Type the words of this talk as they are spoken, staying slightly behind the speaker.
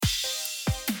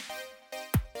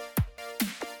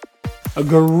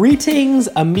Greetings,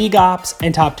 amigops,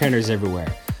 and top teners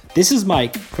everywhere. This is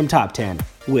Mike from Top 10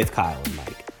 with Kyle and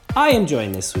Mike. I am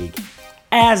joined this week,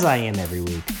 as I am every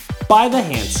week, by the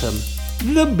handsome,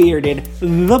 the bearded,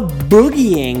 the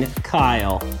boogieing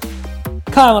Kyle.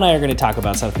 Kyle and I are going to talk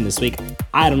about something this week.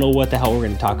 I don't know what the hell we're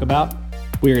going to talk about.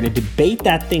 We're going to debate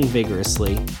that thing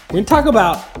vigorously. We're going to talk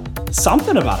about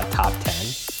something about a top 10.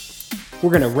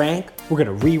 We're going to rank. We're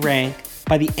going to re-rank.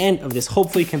 By the end of this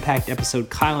hopefully compact episode,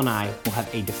 Kyle and I will have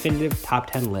a definitive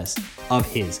top 10 list of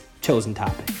his chosen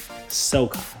topic. So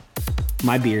Kyle,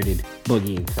 my bearded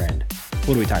boogieing friend,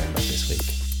 what are we talking about this week?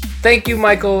 Thank you,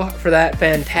 Michael, for that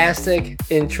fantastic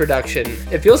introduction.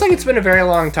 It feels like it's been a very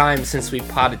long time since we've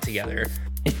potted together.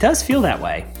 It does feel that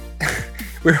way.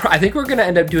 I think we're going to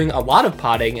end up doing a lot of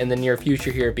potting in the near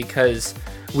future here because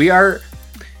we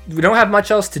don't have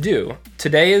much else to do.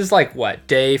 Today is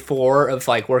day 4 of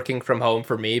working from home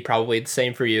for me, probably the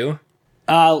same for you.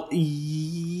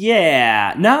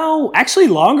 Yeah. No, actually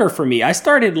longer for me. I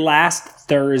started last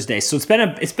Thursday, so it's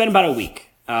been about a week.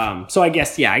 So I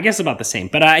guess about the same.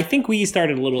 But I think we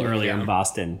started a little earlier in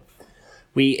Boston.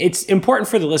 It's important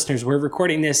for the listeners. We're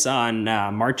recording this on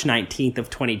March 19th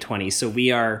of 2020, so we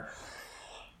are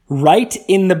right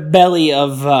in the belly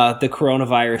of the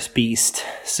coronavirus beast.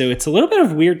 So it's a little bit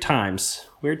of weird times.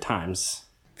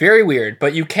 Very weird,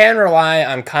 but you can rely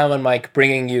on Kyle and Mike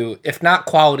bringing you, if not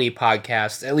quality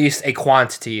podcasts, at least a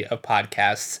quantity of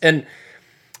podcasts. And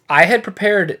I had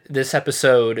prepared this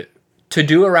episode to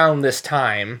do around this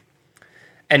time,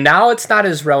 and now it's not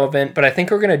as relevant, but I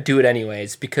think we're going to do it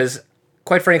anyways because,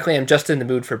 quite frankly, I'm just in the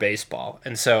mood for baseball,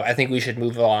 and so I think we should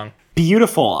move along.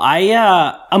 Beautiful.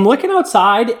 I'm looking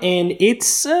outside and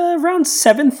it's around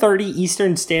 7:30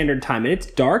 Eastern Standard Time, and it's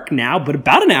dark now, but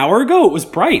about an hour ago it was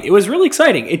bright. It was really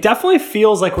exciting. It definitely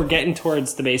feels like we're getting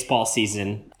towards the baseball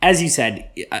season. As you said,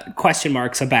 question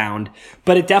marks abound,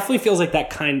 but it definitely feels like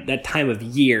that time of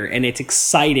year, and it's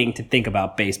exciting to think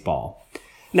about baseball.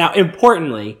 Now,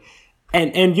 importantly,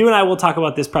 and you and I will talk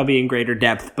about this probably in greater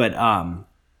depth, but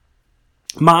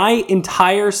my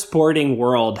entire sporting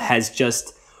world has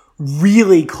just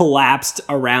really collapsed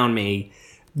around me.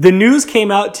 The news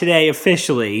came out today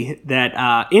officially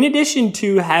that in addition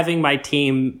to having my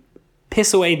team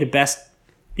piss away the best,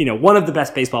 one of the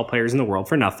best baseball players in the world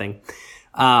for nothing,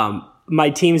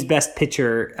 my team's best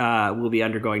pitcher will be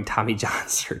undergoing Tommy John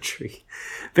surgery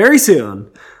very soon.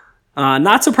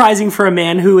 Not surprising for a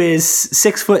man who is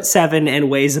 6'7" and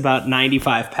weighs about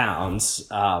 95 pounds,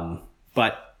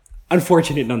 but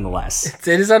unfortunate nonetheless.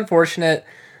 It is unfortunate.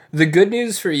 The good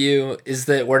news for you is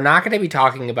that we're not going to be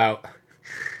talking about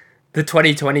the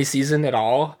 2020 season at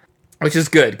all, which is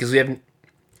good because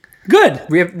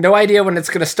we have no idea when it's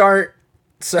going to start.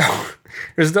 So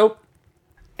there's no.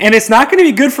 And it's not going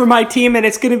to be good for my team, and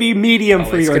it's going to be medium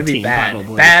for your team. Bad.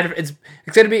 Probably. Bad. It's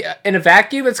going to be in a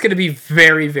vacuum. It's going to be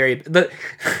very, very.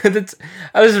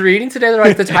 I was reading today. They're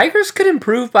like the Tigers could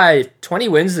improve by 20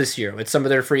 wins this year with some of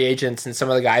their free agents and some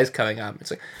of the guys coming up.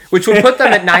 It's which would put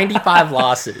them at 95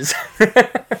 losses.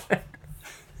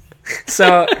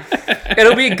 So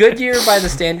it'll be a good year by the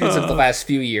standards of the last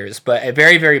few years, but a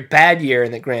very, very bad year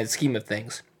in the grand scheme of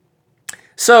things.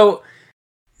 So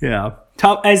yeah.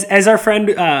 Tough, as our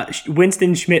friend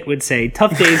Winston Schmidt would say,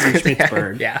 tough days in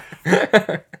Schmittsburg. Yeah.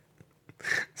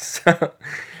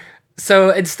 So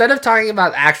instead of talking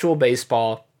about actual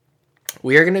baseball,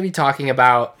 we are going to be talking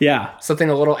about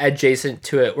something a little adjacent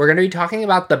to it. We're going to be talking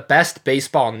about the best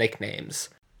baseball nicknames.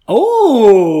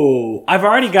 Oh, I've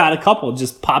already got a couple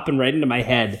just popping right into my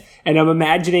head. And I'm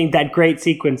imagining that great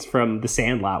sequence from The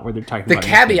Sandlot where they're talking about the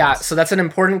caveat. Nicknames. So that's an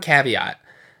important caveat.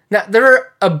 Now, there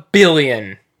are a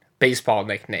billion baseball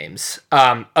nicknames,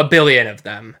 a billion of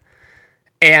them,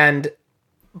 and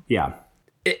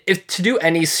if to do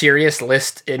any serious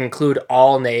list include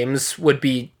all names would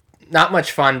be not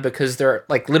much fun because there are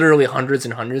literally hundreds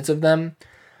and hundreds of them,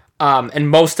 and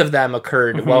most of them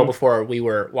occurred well before we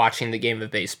were watching the game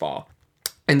of baseball,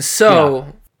 and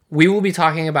so we will be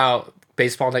talking about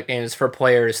baseball nicknames for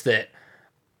players that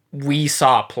we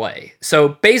saw play. So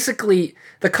basically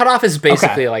the cutoff is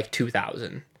basically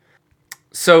 2000.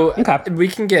 So we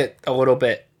can get a little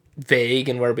bit vague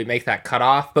in where we make that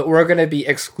cutoff, but we're going to be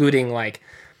excluding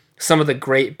some of the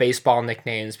great baseball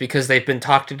nicknames because they've been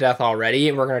talked to death already.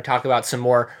 And we're going to talk about some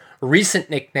more recent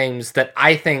nicknames that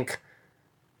I think,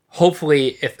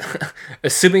 hopefully, if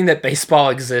assuming that baseball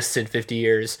exists in 50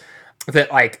 years,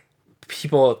 that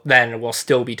people then will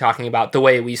still be talking about the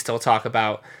way we still talk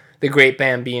about the Great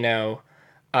Bambino,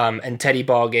 and Teddy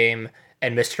Ballgame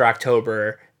and Mr.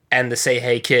 October and the Say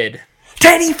Hey Kid.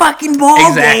 Teddy fucking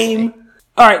Ballgame!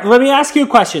 All right, let me ask you a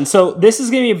question. So this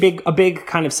is going to be a big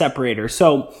kind of separator.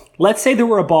 So let's say there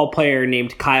were a ball player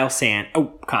named Kyle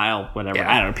Kyle, whatever.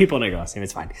 Yeah. I don't know. People know his name.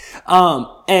 It's fine.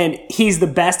 And he's the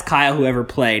best Kyle who ever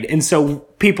played. And so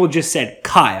people just said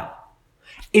Kyle.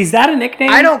 Is that a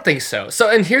nickname? I don't think so. So,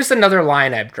 and here's another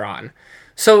line I've drawn.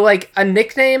 So, like, a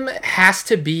nickname there has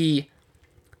to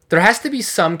be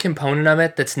some component of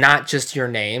it that's not just your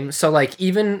name. So, like,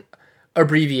 even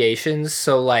abbreviations.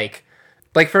 So, like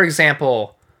for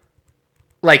example,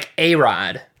 like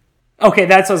A-Rod. Okay,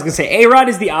 that's what I was gonna say. A-Rod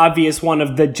is the obvious one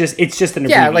of it's just an abbreviation.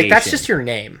 Yeah, like that's just your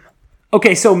name.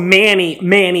 Okay, so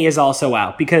Manny is also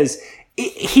out because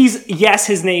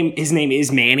his name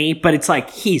is Manny, but it's like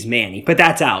he's Manny, but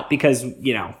that's out because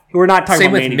we're not talking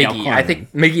Same about with Manny Miggy. Del I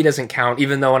think Miggy doesn't count,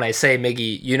 even though when I say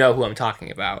Miggy, you know who I'm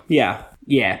talking about.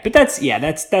 Yeah, but that's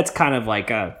kind of like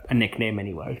a nickname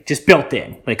anyway, just built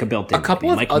in, like a built-in. A couple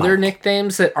nickname, of like other Mike.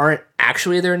 nicknames that aren't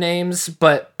actually their names,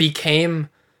 but became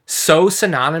so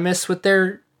synonymous with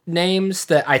their names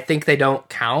that I think they don't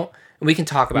count. And we can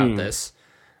talk about this.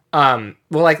 Well,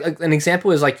 like an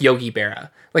example is like Yogi Berra.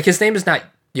 Like his name is not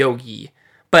Yogi,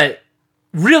 but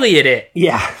really it is.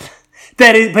 Yeah.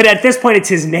 That is, but at this point, it's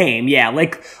his name. Yeah,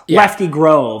 like Lefty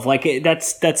Grove. Like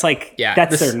that's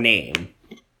their name.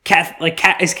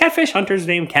 Is Catfish Hunter's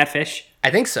name Catfish?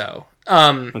 I think so.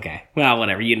 Okay, well,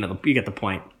 whatever. You get the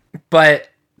point. But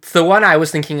the one I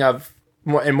was thinking of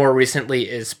more recently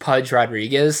is Pudge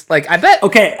Rodriguez. Like I bet.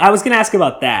 Okay, I was gonna ask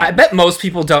about that. I bet most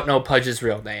people don't know Pudge's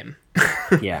real name.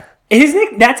 Yeah,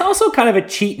 that's also kind of a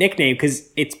cheat nickname because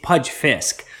it's Pudge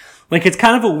Fisk. Like it's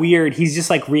kind of a weird. He's just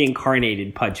like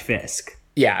reincarnated Pudge Fisk.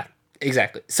 Yeah,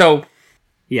 exactly. So.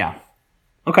 Yeah.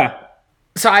 Okay.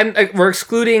 So we're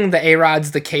excluding the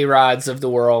A-Rods, the K-Rods of the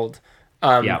world,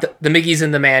 the Miggies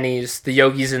and the Mannies, the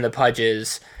Yogis and the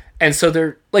Pudges, and so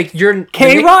they're like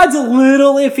K-Rod's a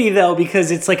little iffy though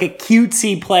because it's like a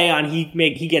cutesy play on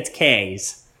he gets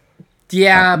K's.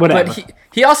 Yeah, but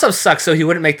he also sucks, so he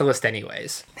wouldn't make the list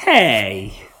anyways.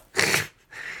 Hey,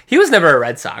 he was never a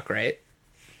Red Sox, right?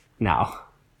 No,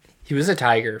 he was a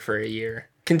Tiger for a year,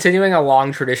 continuing a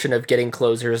long tradition of getting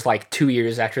closers like 2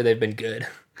 years after they've been good.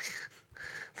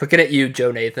 Looking at you,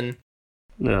 Joe Nathan.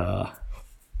 I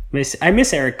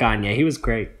miss Eric Gagne. He was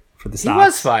great for the Sox. He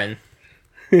was fun.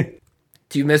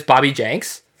 Do you miss Bobby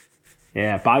Jenks?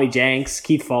 Yeah, Bobby Jenks,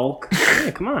 Keith Falk. Yeah,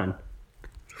 come on.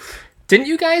 Didn't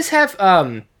you guys have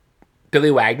Billy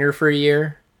Wagner for a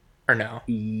year? Or no?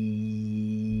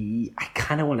 I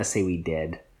kind of want to say we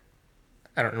did.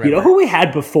 I don't remember. You know who we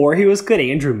had before he was good?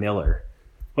 Andrew Miller.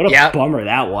 What a bummer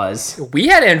that was. We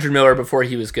had Andrew Miller before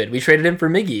he was good. We traded him for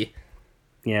Miggy.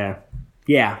 Yeah.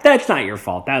 Yeah, that's not your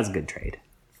fault. That was a good trade.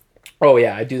 Oh,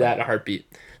 yeah, I do that in a heartbeat.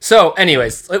 So,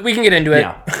 anyways, we can get into it.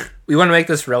 Yeah. We want to make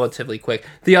this relatively quick.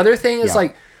 The other thing is,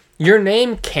 like, your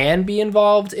name can be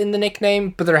involved in the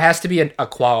nickname, but there has to be a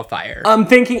qualifier. I'm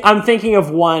thinking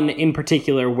of one in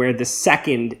particular where the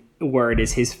second word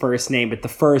is his first name, but the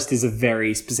first is a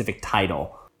very specific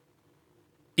title.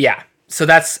 Yeah. So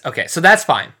that's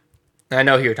fine. I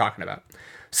know who you're talking about.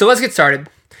 So let's get started.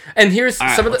 And here's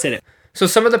some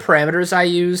of the parameters I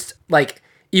used, like,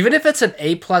 even if it's an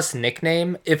A+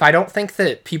 nickname, if I don't think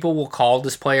that people will call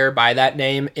this player by that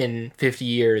name in 50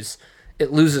 years,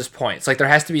 it loses points. Like, there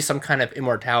has to be some kind of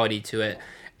immortality to it.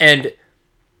 And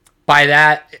by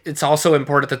that, it's also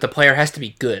important that the player has to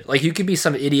be good. Like, you could be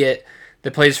some idiot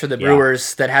that plays for the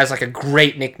Brewers that has, like, a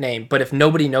great nickname, but if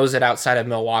nobody knows it outside of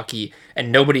Milwaukee,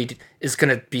 and nobody is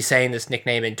going to be saying this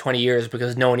nickname in 20 years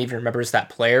because no one even remembers that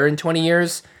player in 20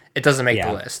 years, it doesn't make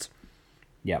the list.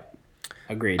 Yep.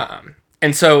 Agreed.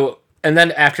 And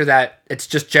then after that, it's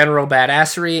just general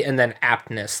badassery and then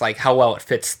aptness, like how well it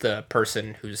fits the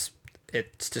person who's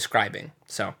it's describing.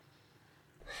 So,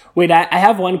 wait, I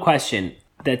have one question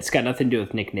that's got nothing to do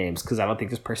with nicknames because I don't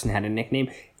think this person had a nickname.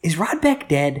 Is Rod Beck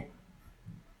dead?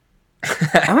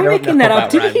 Am I making that up?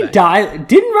 Didn't he die?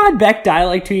 Didn't Rod Beck die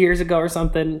like 2 years ago or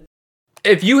something?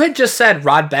 If you had just said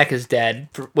Rod Beck is dead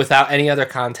without any other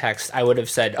context, I would have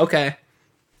said, okay.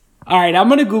 All right, I'm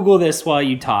going to Google this while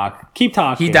you talk. Keep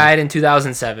talking. He died in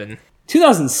 2007.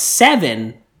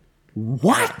 2007?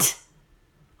 What?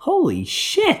 Holy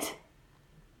shit.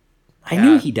 I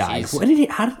knew he died. Geez. What did he...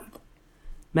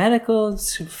 Medical...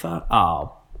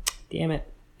 Oh, damn it.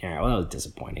 All right, well, that was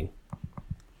disappointing.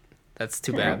 That's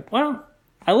too bad. Well,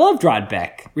 I loved Rod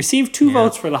Beck. Received 2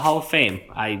 votes for the Hall of Fame.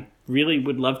 I really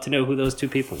would love to know who those 2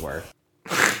 people were.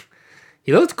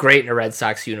 He looked great in a Red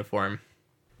Sox uniform.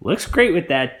 Looks great with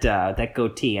that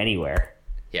goatee anywhere.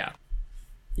 Yeah.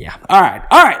 Yeah. All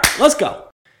right. Let's go.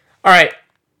 All right.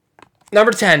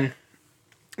 Number 10.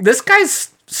 This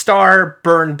guy's star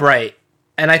burned bright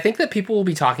And I think that people will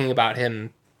be talking about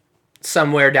him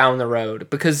somewhere down the road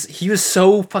because he was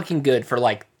so fucking good for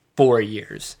like 4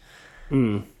 years.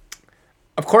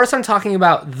 Of course, I'm talking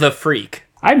about the Freak.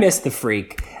 I miss the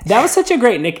Freak. That was such a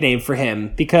great nickname for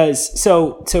him because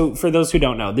so for those who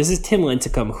don't know, this is Tim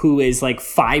Lincecum, who is like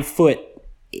 5'8"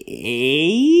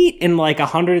 and like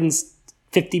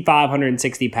 155,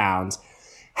 160 pounds.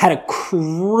 Had a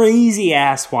crazy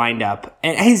ass windup,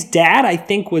 and his dad, I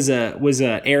think, was a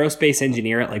aerospace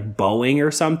engineer at like Boeing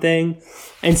or something,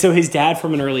 and so his dad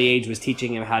from an early age was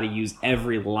teaching him how to use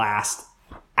every last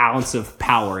ounce of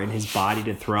power in his body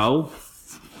to throw.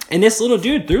 And this little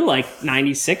dude threw like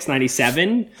 96,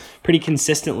 97 pretty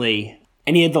consistently,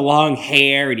 and he had the long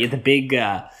hair, and he had the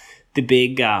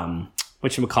big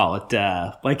whatchamacallit,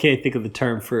 why can't I think of the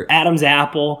term for Adam's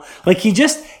apple? Like he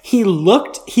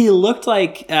looked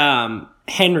like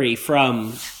Henry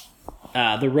from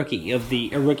the Rookie of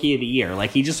the Year.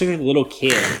 Like he just looked like a little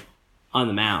kid on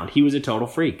the mound. He was a total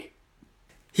freak.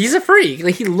 He's a freak.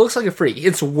 Like he looks like a freak.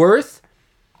 It's worth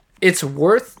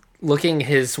looking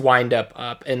his windup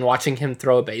up and watching him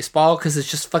throw a baseball because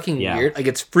it's just fucking weird. Like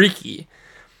it's freaky.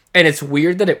 And it's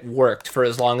weird that it worked for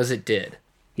as long as it did.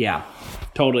 Yeah,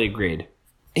 totally agreed.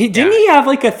 Didn't he have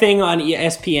like a thing on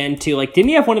ESPN too? Like, didn't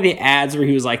he have one of the ads where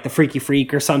he was like the Freaky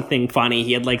Freak or something funny?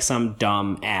 He had like some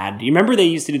dumb ad. You remember they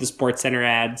used to do the Sports Center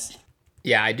ads?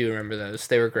 Yeah, I do remember those.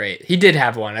 They were great. He did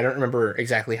have one. I don't remember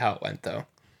exactly how it went though.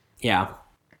 Yeah,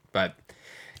 but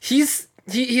he's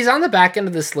on the back end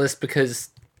of this list because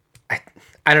I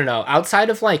don't know. Outside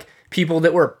of like people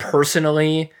that were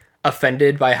personally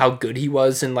offended by how good he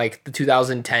was in like the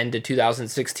 2010 to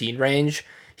 2016 range,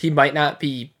 he might not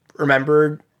be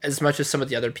remembered as much as some of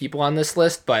the other people on this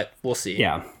list, but we'll see.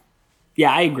 Yeah,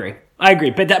 I agree.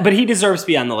 But he deserves to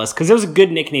be on the list because it was a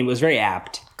good nickname. It was very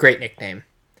apt. Great nickname.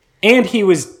 And he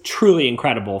was truly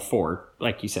incredible for,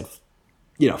 like you said,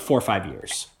 4 or 5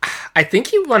 years. I think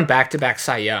he won back-to-back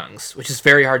Cy Youngs, which is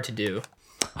very hard to do.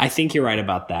 I think you're right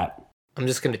about that. I'm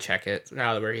just going to check it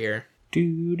now that we're here.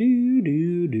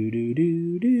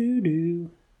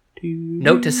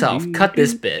 Note to self, cut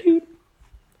this bit.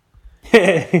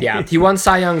 Yeah, he won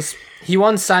Cy Youngs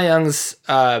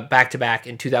back to back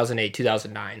in 2008,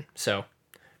 2009. So,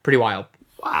 pretty wild.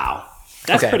 Wow.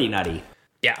 That's pretty nutty.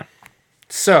 Yeah.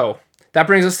 So, that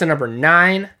brings us to number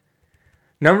 9.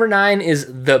 Number 9 is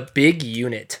The Big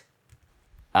Unit.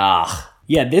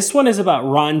 Yeah, this one is about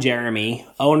Ron Jeremy,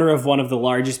 owner of one of the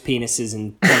largest penises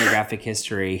in pornographic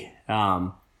history.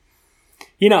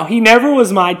 He never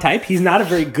was my type. He's not a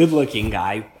very good-looking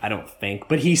guy, I don't think,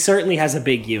 but he certainly has a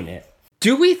big unit.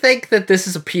 Do we think that this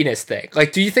is a penis thing?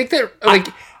 Like, do you think that, like,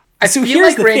 I feel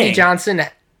like Randy Johnson...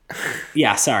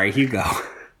 Yeah, sorry, you go.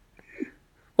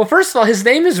 Well, first of all, his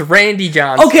name is Randy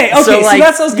Johnson. Okay, so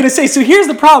that's what I was going to say. So here's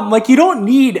the problem. Like, you don't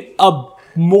need a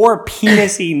more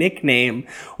penis-y nickname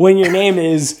when your name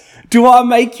is, do I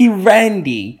make you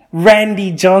Randy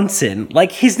Johnson?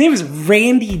 Like, his name is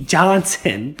Randy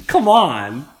Johnson. Come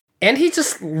on. And he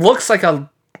just looks like a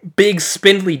big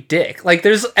spindly dick. Like,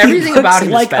 there's everything about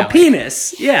him like a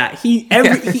penis. Yeah,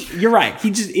 you're right. He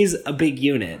just is a big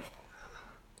unit.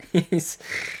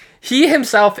 He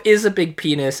himself is a big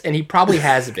penis, and he probably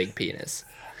has a big penis.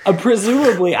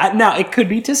 Presumably. Now, it could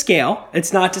be to scale.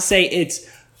 It's not to say it's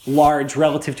large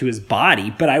relative to his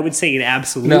body, but I would say in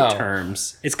absolute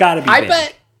terms, it's got to be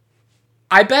big.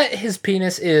 I bet his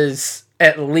penis is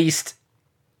at least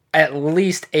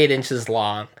 8 inches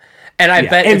long, and I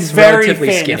bet it's very relatively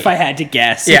thin, skinny. If I had to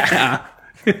guess, yeah.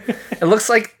 It looks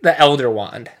like the Elder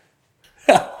Wand.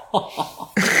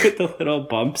 With the little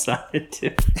bumps on it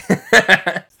too.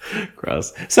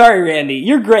 Gross. Sorry, Randy.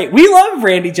 You're great. We love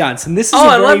Randy Johnson. This is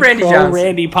a very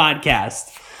pro-Randy podcast.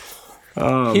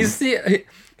 He's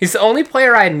the only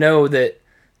player I know that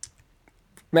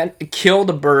killed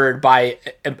a bird by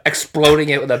exploding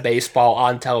it with a baseball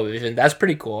on television. That's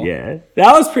pretty cool. Yeah,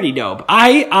 that was pretty dope.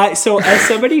 So as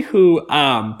somebody who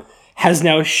has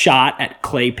now shot at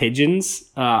clay pigeons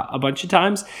a bunch of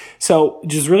times, so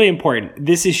just really important.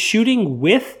 This is shooting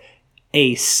with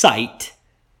a sight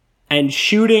and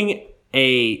shooting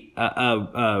a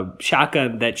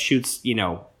shotgun that shoots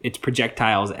its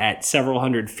projectiles at several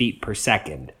hundred feet per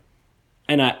second.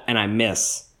 And I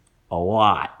miss a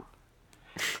lot.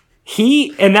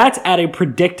 And that's at a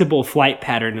predictable flight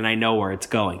pattern, and I know where it's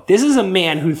going. This is a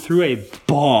man who threw a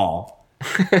ball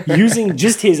using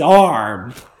just his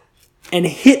arm and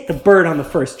hit the bird on the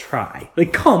first try.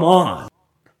 Like, come on.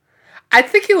 I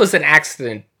think it was an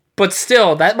accident, but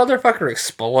still, that motherfucker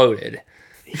exploded.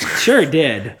 He sure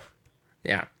did.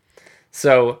 Yeah.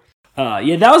 So,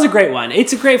 that was a great one.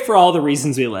 It's great for all the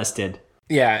reasons we listed.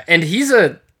 Yeah, and he's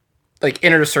a like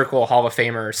inner circle Hall of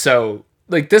Famer. So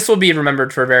like this will be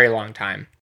remembered for a very long time.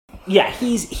 Yeah,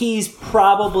 he's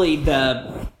probably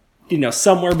the,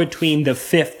 somewhere between the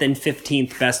 5th and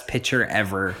 15th best pitcher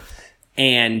ever.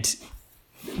 And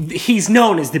he's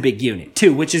known as the big unit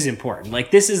too, which is important.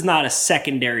 Like this is not a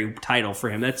secondary title for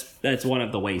him. That's one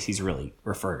of the ways he's really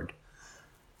referred.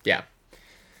 Yeah.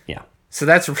 Yeah. So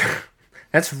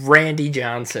that's Randy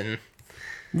Johnson.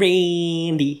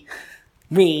 Randy.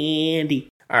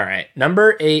 All right.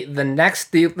 Number 8,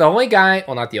 the only guy,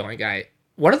 well, not the only guy,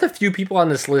 one of the few people on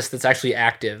this list that's actually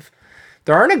active.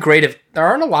 There aren't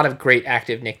a lot of great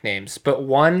active nicknames, but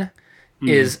one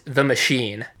is The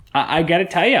Machine. I got to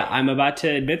tell you, I'm about to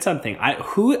admit something. I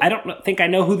don't think I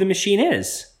know who The Machine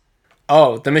is.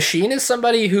 Oh, The Machine is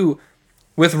somebody who,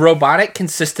 with robotic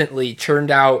consistently,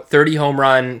 churned out 30 home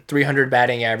run, 300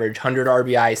 batting average, 100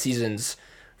 RBI seasons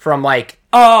from like...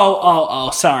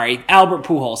 Oh, sorry. Albert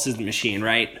Pujols is The Machine,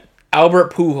 right?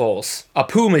 Albert Pujols, a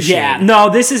poo machine. Yeah, no,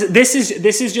 this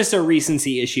is just a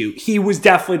recency issue. He was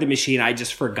definitely The Machine. I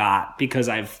just forgot because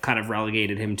I've kind of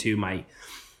relegated him to my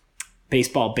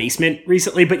baseball basement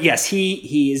recently. But yes,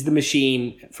 he is The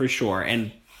Machine for sure.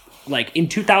 And like in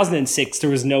 2006, there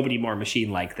was nobody more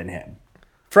machine-like than him.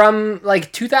 From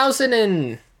like 2000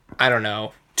 and I don't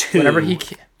know, whenever he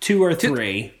 2 or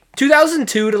 3,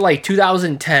 2002 to like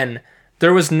 2010.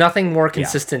 There was nothing more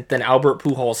consistent than Albert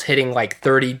Pujols hitting like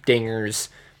 30 dingers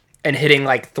and hitting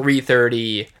like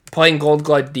 330, playing Gold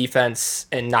Glove defense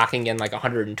and knocking in like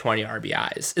 120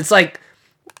 RBIs. It's like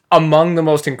among the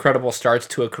most incredible starts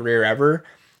to a career ever.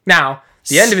 Now,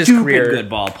 the end of his career, good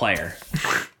ball player.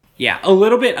 Yeah, a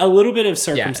little bit of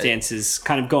circumstances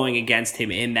kind of going against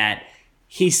him in that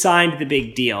he signed the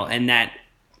big deal and that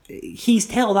he's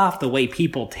tailed off the way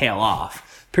people tail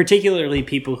off, particularly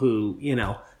people who,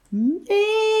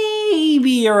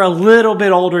 maybe are a little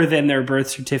bit older than their birth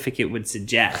certificate would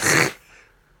suggest.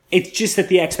 It's just that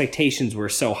the expectations were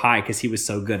so high because he was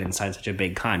so good and signed such a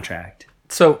big contract.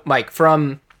 So, Mike,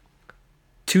 from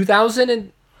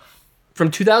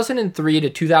 2003 to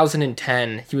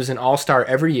 2010, he was an all-star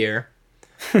every year.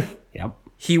 Yep.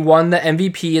 He won the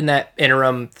MVP in that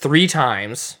interim 3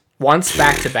 times, once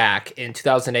back-to-back in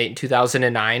 2008 and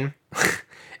 2009.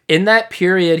 In that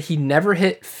period, he never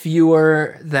hit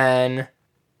fewer than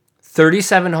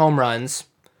 37 home runs.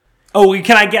 Oh,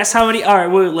 can I guess how many? All right,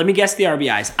 well, let me guess the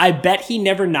RBIs. I bet he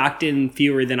never knocked in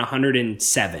fewer than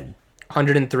 107.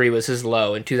 103 was his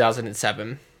low in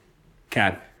 2007.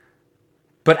 Okay.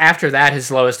 But after that,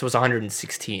 his lowest was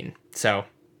 116. So.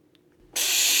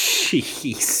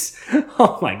 Jeez.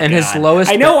 Oh, my God. And his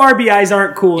lowest... I know RBIs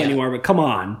aren't cool anymore, but come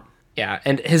on. Yeah,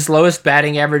 and his lowest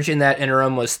batting average in that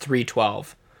interim was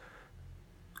 312.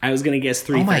 I was going to guess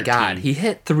 313. Oh my God, he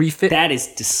hit 350. That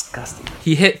is disgusting.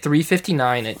 He hit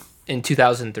 359 in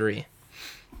 2003.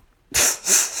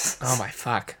 Oh my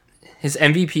fuck. His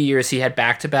MVP years, he had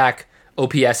back-to-back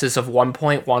OPSs of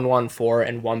 1.114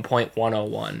 and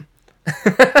 1.101.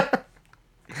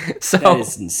 So that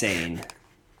is insane.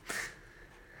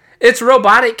 It's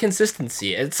robotic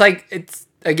consistency. It's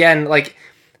again, like,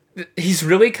 he's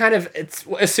really kind of,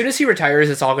 as soon as he retires,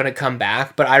 it's all going to come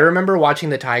back. But I remember watching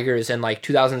the Tigers in like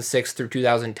 2006 through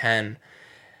 2010,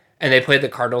 and they played the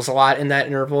Cardinals a lot in that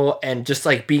interval, and just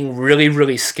like being really,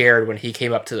 really scared when he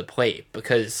came up to the plate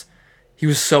because he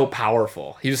was so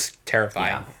powerful. He was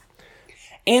terrifying. Yeah.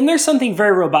 And there's something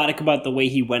very robotic about the way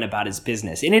he went about his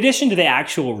business. In addition to the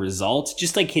actual results,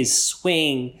 just like his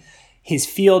swing, his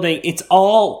fielding, it's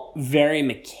all very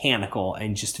mechanical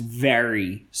and just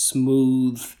very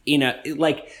smooth in a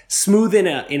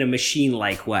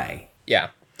machine-like way. Yeah.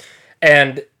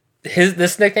 And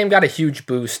this nickname got a huge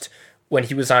boost when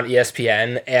he was on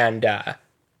ESPN, and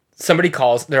somebody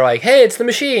calls, they're like, "Hey, it's the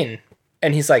Machine."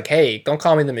 And he's like, "Hey, don't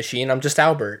call me the Machine, I'm just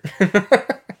Albert."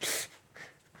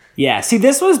 Yeah, see,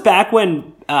 this was back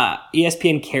when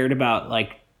ESPN cared about,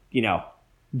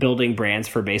 building brands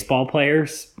for baseball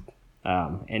players.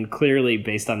 And clearly,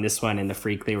 based on this one and the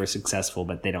Freak, they were successful,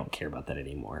 but they don't care about that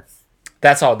anymore.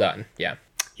 That's all done, yeah.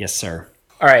 Yes, sir.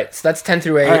 All right, so that's 10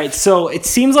 through 8. All right, so it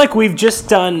seems like we've just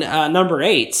done number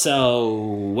 8, so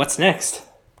what's next?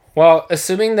 Well,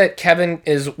 assuming that Kevin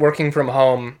is working from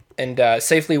home and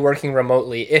safely working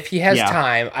remotely, if he has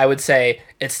time, I would say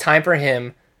it's time for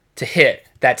him to hit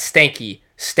that stanky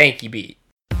beat.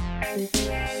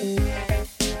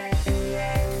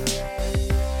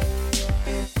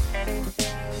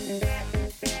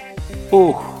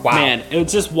 Ooh, wow. Man, it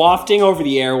was just wafting over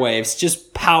the airwaves,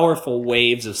 just powerful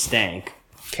waves of stank.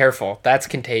 Careful, that's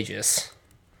contagious.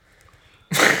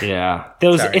 Yeah.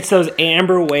 It's those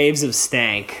amber waves of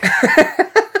stank.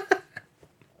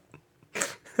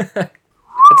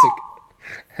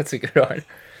 That's a good one.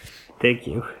 Thank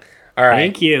you. All right.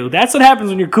 Thank you. That's what happens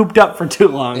when you're cooped up for too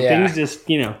long. Yeah. Things just,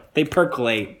 they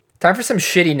percolate. Time for some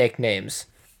shitty nicknames.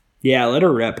 Yeah, let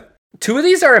her rip. 2 of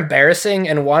these are embarrassing,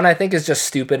 and 1 I think is just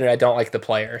stupid, and I don't like the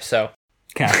player. So.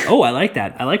 Okay. Oh, I like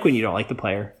that. I like when you don't like the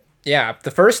player. Yeah. The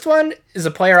first one is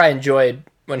a player I enjoyed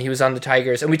when he was on the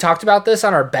Tigers, and we talked about this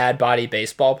on our Bad Body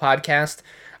Baseball podcast.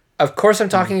 Of course, I'm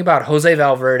talking about Jose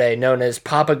Valverde, known as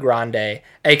Papa Grande,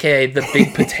 a.k.a. the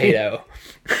Big Potato.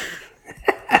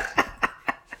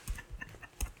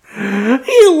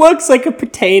 He looks like a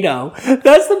potato.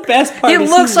 That's the best part. He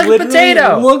looks like a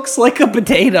potato. Looks like a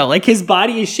potato. Like his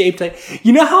body is shaped like.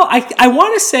 You know how I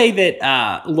want to say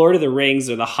that Lord of the Rings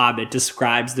or The Hobbit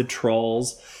describes the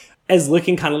trolls as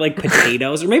looking kind of like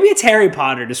potatoes, or maybe it's Harry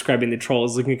Potter describing the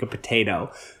trolls looking like a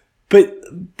potato. But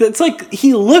that's like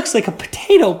he looks like a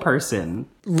potato person.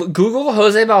 Google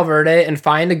Jose Valverde and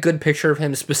find a good picture of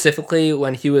him specifically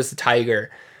when he was a Tiger,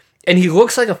 and he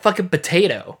looks like a fucking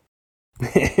potato.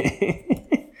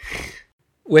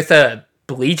 With a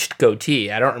bleached goatee.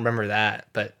 I don't remember that,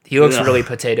 but he looks really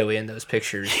potato-y in those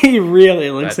pictures. He really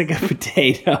looks like a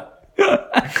potato.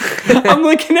 I'm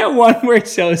looking at one where it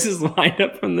shows his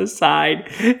lineup from the side,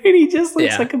 and he just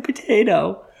looks like a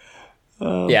potato.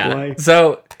 Oh, boy.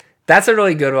 So that's a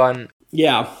really good one.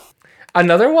 Yeah.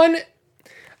 Another one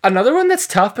that's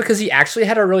tough because he actually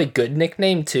had a really good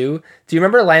nickname too. Do you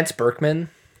remember Lance Berkman?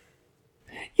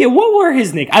 Yeah, what were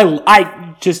his nick?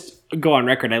 I just go on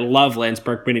record. I love Lance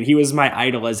Berkman, and he was my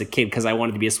idol as a kid because I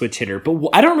wanted to be a switch hitter. But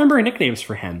I don't remember nicknames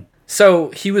for him. So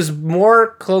he was more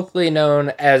colloquially known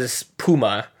as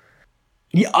Puma.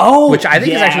 Yeah, which I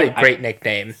think is actually a great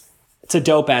nickname. It's a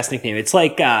dope-ass nickname. It's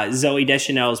like Zooey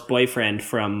Deschanel's boyfriend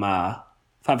from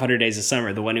 500 Days of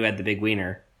Summer, the one who had the big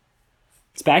wiener.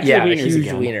 It's back to the wieners huge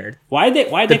again. Wiener. Why'd they the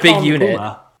call big him unit?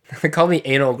 Puma? They called me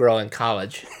anal girl in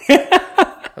college.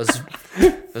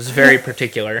 It was very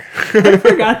particular. I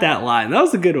forgot that line. That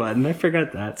was a good one. I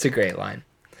forgot that. It's a great line.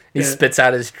 He spits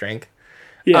out his drink.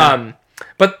 Yeah.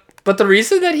 But the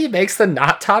reason that he makes the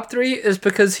not top 3 is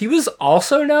because he was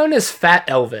also known as Fat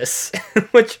Elvis.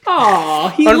 Which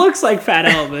he looks like Fat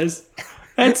Elvis.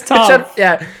 That's tough.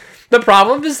 The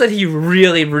problem is that he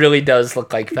really, really does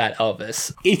look like Fat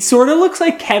Elvis. It sort of looks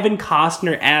like Kevin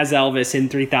Costner as Elvis in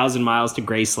 3,000 Miles to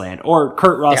Graceland, or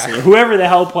Kurt Russell, or whoever the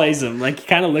hell plays him. Like, he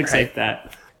kind of looks like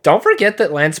that. Don't forget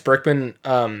that Lance Berkman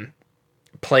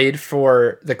played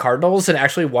for the Cardinals and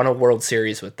actually won a World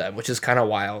Series with them, which is kind of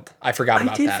wild. I forgot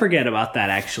about that. I did forget about that,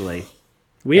 actually.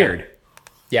 Weird.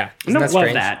 Yeah. I don't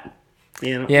love that.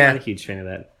 I'm not a huge fan of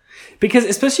that.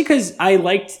 Especially because I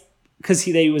liked... Because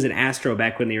he was an Astro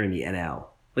back when they were in the NL.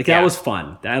 Like, that was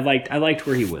fun. I liked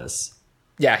where he was.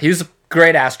 Yeah, he was a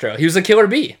great Astro. He was a killer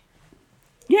bee.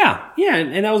 Yeah,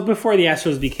 and that was before the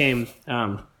Astros became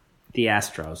the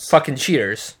Astros. Fucking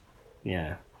cheaters.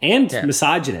 Yeah. And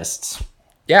misogynists.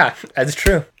 Yeah, that's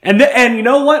true. And you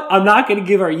know what? I'm not going to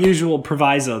give our usual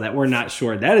proviso that we're not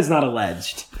sure. That is not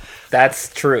alleged.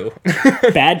 That's true.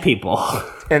 Bad people.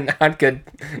 And not good.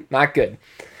 Not good.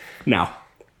 No.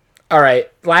 All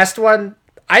right, last one.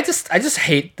 I just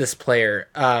hate this player.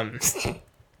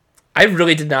 I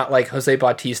really did not like Jose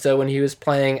Bautista when he was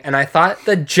playing, and I thought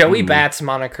the Joey Bats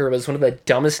moniker was one of the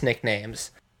dumbest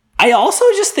nicknames. I also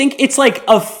just think it's like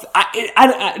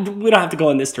we don't have to go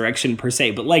in this direction per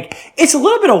se, but like it's a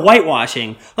little bit of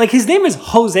whitewashing. Like his name is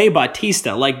Jose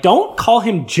Bautista. Like don't call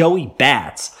him Joey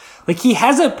Bats. Like he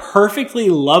has a perfectly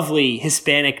lovely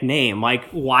Hispanic name. Like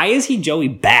why is he Joey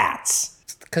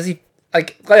Bats? Because he.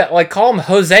 Like call him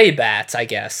Jose Bats, I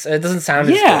guess. It doesn't sound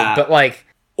as good, but like...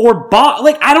 Or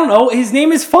I don't know, his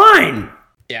name is fine.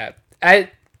 Yeah, I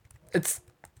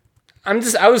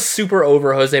was super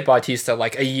over Jose Bautista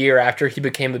like a year after he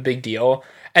became a big deal.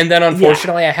 And then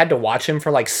unfortunately I had to watch him for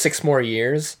like 6 more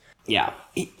years. Yeah.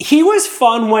 He was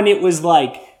fun when it was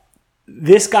like,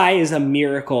 this guy is a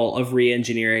miracle of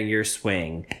re-engineering your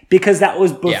swing. Because that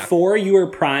was before you were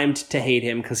primed to hate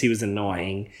him because he was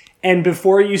annoying. And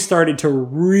before you started to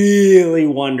really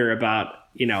wonder about,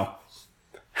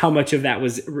 how much of that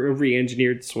was a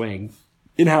re-engineered swing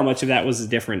and how much of that was a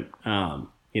different,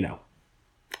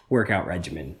 workout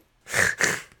regimen.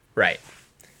 Right.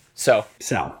 So,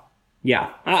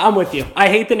 yeah, I'm with you. I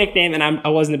hate the nickname and I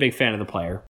wasn't a big fan of the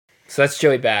player. So that's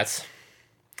Joey Bats.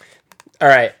 All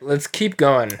right, let's keep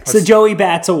going. It's the Joey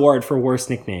Bats Award for worst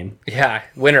nickname. Yeah,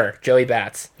 winner, Joey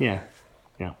Bats. Yeah.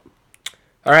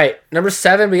 All right, number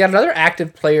 7, we got another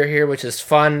active player here, which is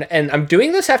fun. And I'm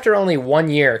doing this after only 1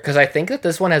 year because I think that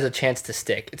this one has a chance to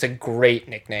stick. It's a great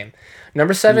nickname.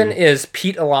 Number 7 is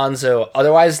Pete Alonso,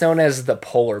 otherwise known as the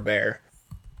Polar Bear.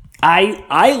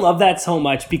 I love that so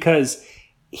much because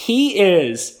he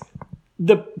is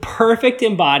the perfect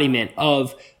embodiment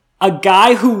of a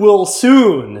guy who will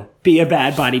soon be a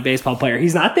bad body baseball player.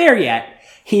 He's not there yet.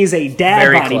 He's a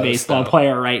dad body baseball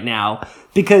player right now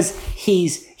because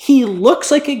he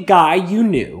looks like a guy you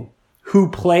knew who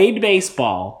played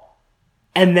baseball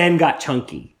and then got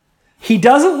chunky. He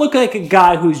doesn't look like a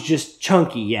guy who's just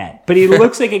chunky yet, but he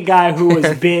looks like a guy who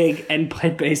was big and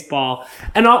played baseball.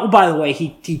 And by the way,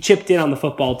 he chipped in on the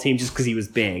football team just because he was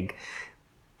big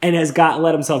and has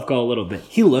let himself go a little bit.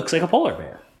 He looks like a polar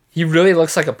bear. He really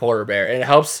looks like a polar bear, and it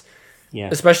helps,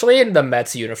 especially in the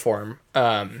Mets uniform.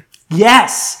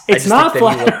 Yes, it's not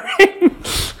flattering.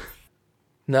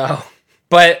 No,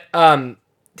 but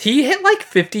he hit like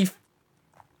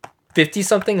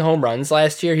 50-something home runs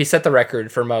last year. He set the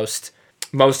record for most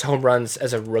home runs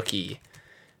as a rookie.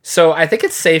 So I think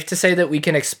it's safe to say that we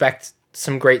can expect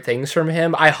some great things from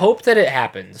him. I hope that it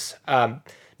happens.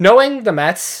 Knowing the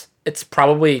Mets, he's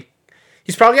probably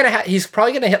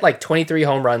gonna hit like 23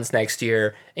 home runs next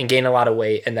year and gain a lot of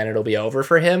weight, and then it'll be over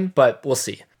for him. But we'll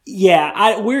see. Yeah,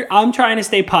 I'm trying to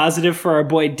stay positive for our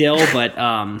boy Dill, but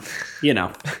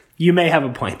you may have a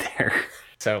point there.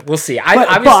 So we'll see.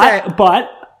 But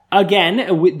again,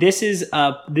 this is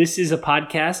a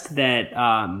podcast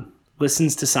that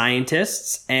listens to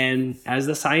scientists, and as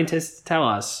the scientists tell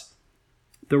us,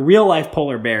 the real life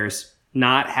polar bears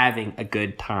not having a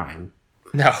good time.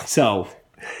 No. So,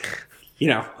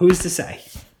 who's to say?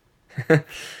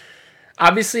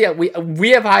 Obviously, we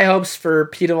have high hopes for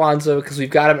Pete Alonso because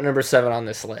we've got him at number 7 on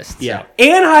this list. Yeah, so.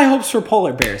 And high hopes for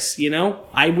polar bears.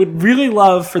 I would really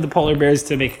love for the polar bears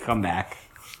to make a comeback.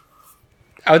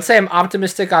 I would say I'm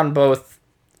optimistic on both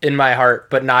in my heart,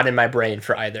 but not in my brain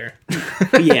for either.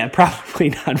 Yeah, probably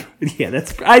not. Yeah,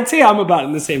 I'd say I'm about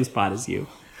in the same spot as you.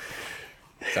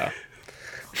 So,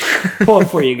 pulling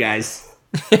for you guys.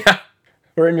 Yeah,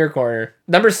 we're in your corner.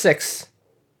 Number 6,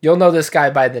 you'll know this guy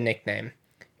by the nickname.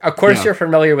 Of course, You're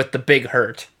familiar with the Big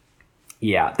Hurt.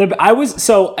 Yeah,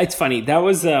 it's funny. That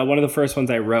was one of the first ones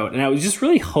I wrote, and I was just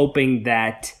really hoping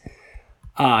that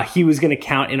he was going to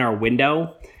count in our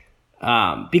window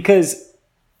because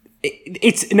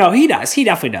he does. He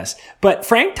definitely does. But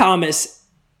Frank Thomas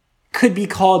could be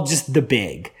called just the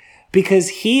Big because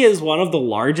he is one of the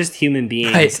largest human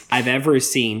beings I've ever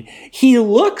seen. He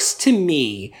looks to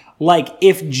me like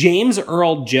if James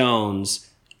Earl Jones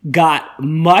got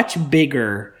much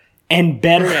bigger and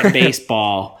better at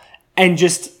baseball and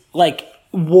just like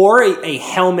wore a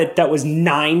helmet that was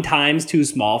 9 times too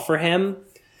small for him.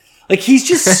 Like he's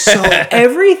just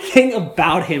everything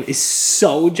about him is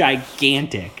so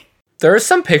gigantic. There are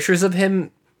some pictures of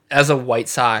him as a White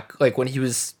Sox, like when he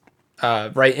was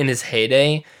right in his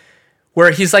heyday, where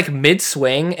he's like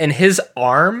mid-swing and his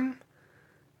arm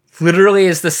literally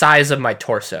is the size of my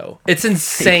torso. It's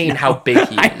insane how big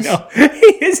he is. I know.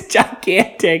 He is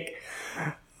gigantic.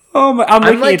 Oh my! I'm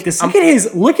looking at this.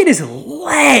 Look at his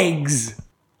legs.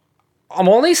 I'm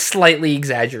only slightly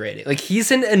exaggerating. Like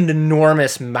he's an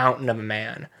enormous mountain of a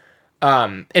man.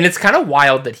 And it's kind of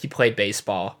wild that he played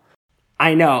baseball.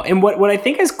 I know. And what I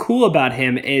think is cool about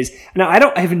him is, now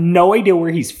I have no idea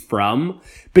where he's from,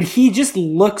 but he just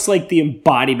looks like the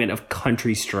embodiment of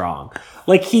country strong.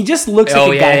 Like he just looks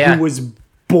like a guy who was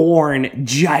born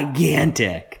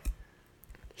gigantic.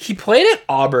 He played at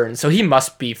Auburn, so he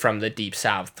must be from the Deep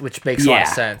South, which makes a lot of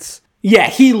sense. Yeah,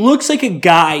 he looks like a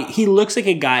guy. He looks like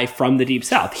a guy from the Deep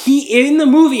South. In the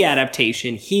movie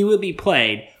adaptation, he would be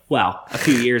played, well, a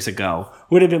few years ago,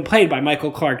 would have been played by Michael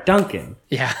Clark Duncan.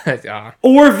 Yeah.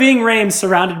 Or Ving Rhames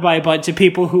surrounded by a bunch of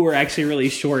people who were actually really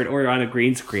short or on a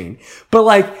green screen. But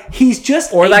like, he's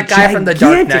just or that guy from The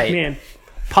Dark Knight. Man.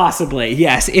 Possibly,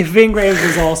 yes. If Ving Rhames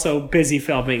was also busy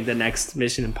filming the next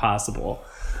Mission Impossible.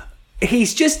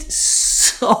 He's just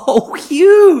so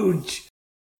huge.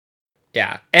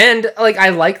 Yeah. And like I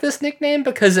like this nickname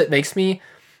because it makes me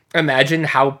imagine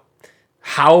how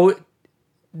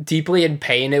deeply in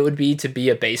pain it would be to be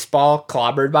a baseball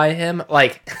clobbered by him.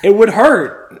 Like it would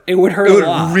hurt. It would hurt a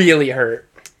lot. It would really hurt.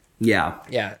 Yeah.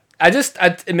 Yeah.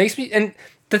 It makes me, and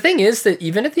the thing is that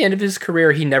even at the end of his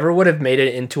career, he never would have made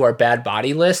it into our bad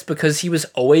body list because he was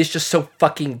always just so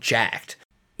fucking jacked.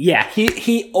 Yeah,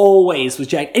 he always was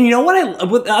jacked. And you know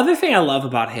what the other thing I love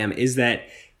about him is that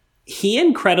he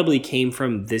incredibly came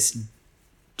from this,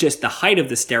 just the height of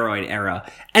the steroid era.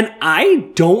 And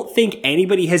I don't think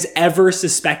anybody has ever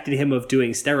suspected him of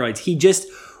doing steroids. He just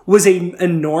was an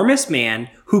enormous man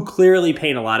who clearly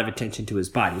paid a lot of attention to his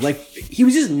body. Like, he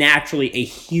was just naturally a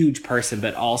huge person,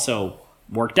 but also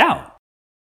worked out.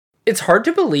 It's hard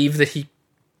to believe that he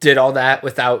did all that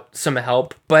without some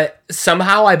help, but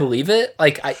somehow I believe it.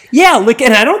 And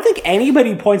I don't think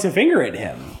anybody points a finger at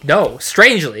him. No,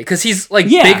 strangely, because he's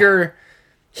bigger.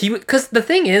 Because the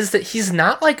thing is that he's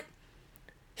not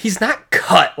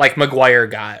cut like Maguire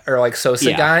got or like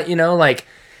Sosa got.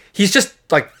 He's just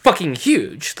like fucking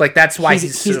huge. Like that's why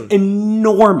he's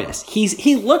enormous.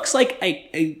 He looks like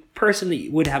a person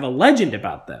that would have a legend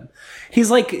about them. He's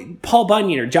like Paul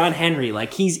Bunyan or John Henry.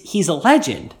 Like he's a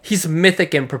legend. He's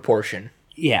mythic in proportion.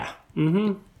 Yeah.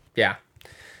 Mm-hmm. Yeah.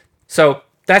 So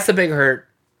that's the big hurt.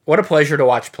 What a pleasure to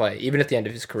watch play, even at the end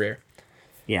of his career.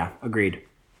 Yeah, agreed.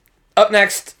 Up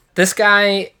next, this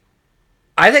guy.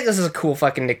 I think this is a cool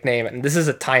fucking nickname, and this is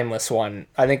a timeless one.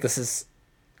 I think this is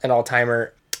an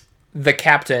all-timer. The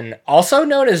Captain, also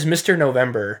known as Mr.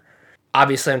 November.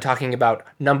 Obviously, I'm talking about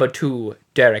number 2,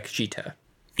 Derek Jeter.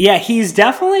 Yeah, he's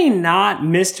definitely not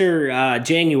Mr.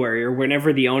 January or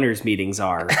whenever the owners' meetings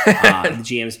are, the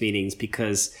GM's meetings,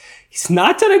 because he's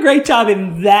not done a great job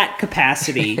in that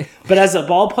capacity. But as a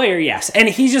ball player, yes. And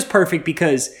he's just perfect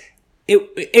because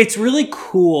it's really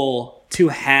cool to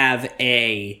have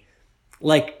a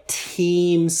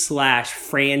team /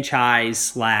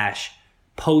 franchise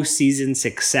 / postseason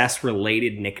success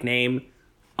related nickname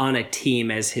on a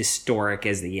team as historic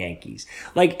as the Yankees.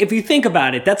 Like, if you think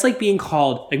about it, that's like being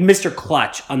called like Mr.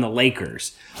 Clutch on the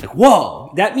Lakers. Like,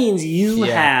 whoa, that means you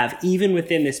have, even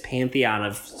within this pantheon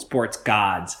of sports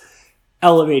gods,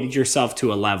 elevated yourself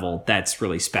to a level that's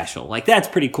really special. Like, that's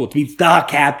pretty cool to be the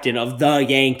captain of the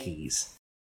Yankees.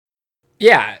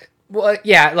 Yeah. Well,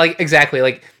 yeah, like, exactly.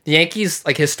 Like, the Yankees,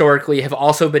 like, historically have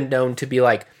also been known to be,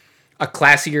 like, a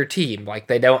classier team. Like,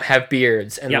 they don't have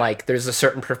beards, and, like, there's a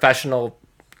certain professional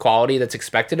quality that's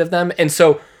expected of them. And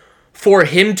so, for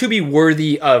him to be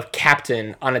worthy of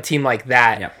captain on a team like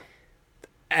that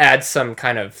adds some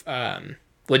kind of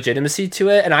legitimacy to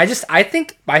it. And I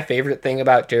think my favorite thing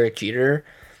about Derek Jeter,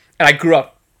 and I grew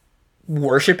up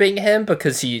worshiping him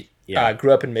because he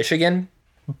grew up in Michigan,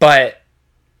 but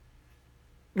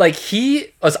like, he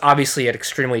was obviously an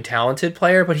extremely talented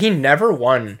player, but he never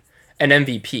won an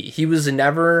MVP. He was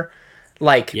never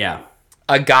like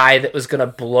a guy that was going to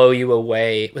blow you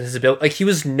away with his ability. Like, he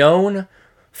was known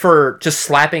for just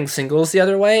slapping singles the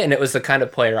other way, and it was the kind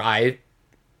of player I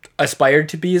aspired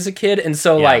to be as a kid. And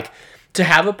so, like, to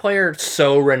have a player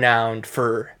so renowned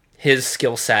for his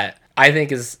skill set, I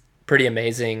think is pretty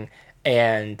amazing.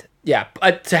 And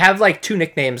to have like 2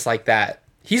 nicknames like that,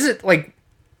 he's like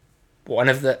one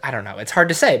of the, I don't know, it's hard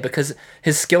to say because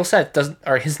his skill set doesn't,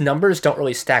 or his numbers don't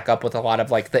really stack up with a lot of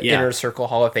like the inner circle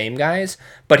Hall of Fame guys,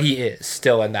 but he is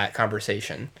still in that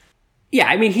conversation. Yeah,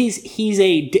 I mean,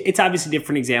 it's obviously a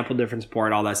different example, different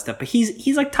sport, all that stuff, but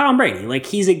he's like Tom Brady. Like,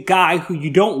 he's a guy who you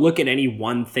don't look at any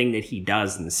one thing that he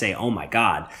does and say, oh my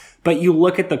God, but you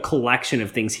look at the collection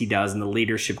of things he does and the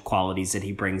leadership qualities that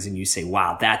he brings and you say,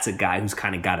 wow, that's a guy who's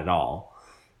kind of got it all.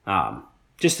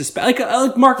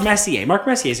 Like Mark Messier. Mark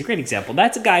Messier is a great example.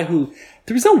 That's a guy who,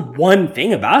 there was no one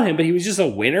thing about him, but he was just a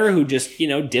winner who just,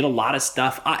 did a lot of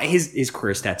stuff. His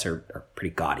career stats are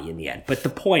pretty gaudy in the end. But the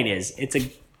point is, it's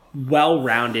a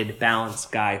well-rounded,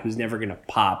 balanced guy who's never going to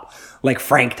pop like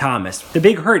Frank Thomas. The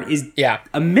big hurt is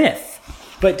a myth.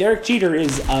 But Derek Jeter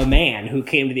is a man who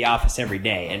came to the office every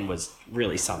day and was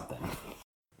really something.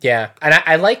 Yeah, and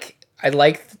I like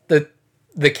the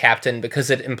captain because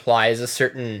it implies a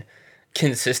certain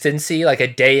consistency, like a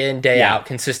day in, day out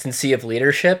consistency of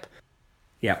leadership.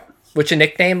 Yeah. Which a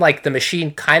nickname like the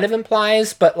Machine kind of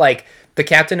implies, but like the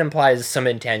captain implies some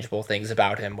intangible things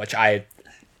about him, which I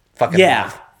fucking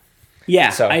love. Yeah,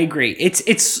 so I agree.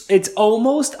 It's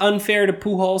almost unfair to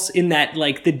Pujols in that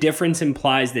like the difference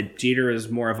implies that Jeter is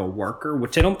more of a worker,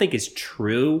 which I don't think is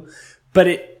true, but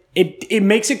it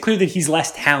makes it clear that he's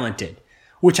less talented,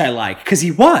 which I like because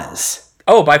he was.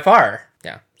 Oh, by far.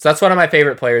 Yeah. So that's one of my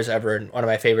favorite players ever and one of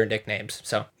my favorite nicknames.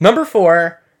 So number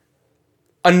 4,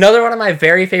 another one of my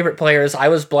very favorite players. I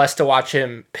was blessed to watch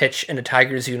him pitch in a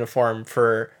Tigers uniform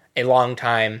for a long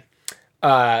time.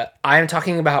 I am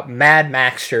talking about Mad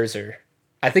Max Scherzer.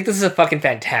 I think this is a fucking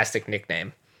fantastic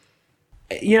nickname.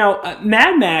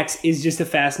 Mad Max is just a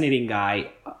fascinating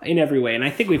guy in every way, and I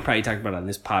think we've probably talked about it on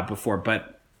this pod before,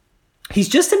 but he's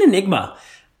just an enigma.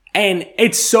 And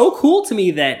it's so cool to me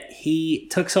that he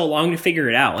took so long to figure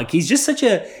it out. Like, he's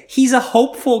a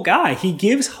hopeful guy. He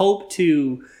gives hope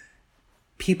to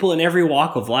people in every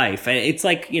walk of life. It's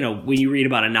like, when you read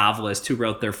about a novelist who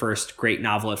wrote their first great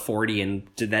novel at 40 and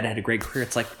that had a great career,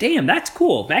 it's like, damn, that's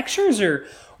cool. Max Scherzer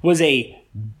was a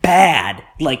bad,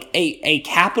 like a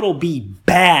capital B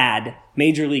bad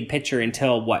major league pitcher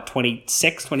until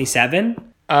 26,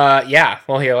 27? Yeah.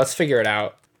 Well, here, let's figure it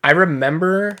out. I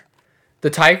remember The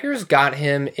Tigers got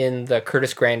him in the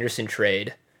Curtis Granderson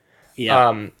trade.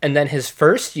 Yeah. And then his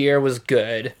first year was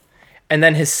good. And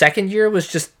then his second year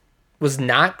was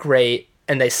not great.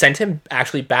 And they sent him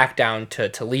actually back down to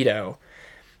Toledo.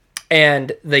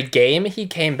 And the game he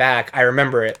came back, I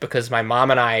remember it because my mom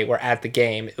and I were at the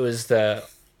game. It was the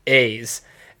A's.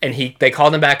 And they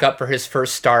called him back up for his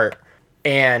first start.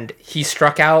 And he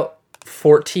struck out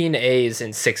 14 A's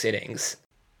in 6 innings.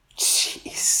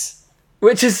 Jeez.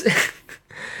 Which is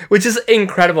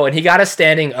incredible. And he got a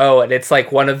standing O, and it's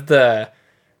like one of the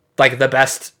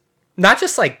best, not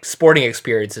just like sporting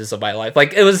experiences of my life.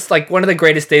 Like it was like one of the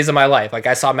greatest days of my life. Like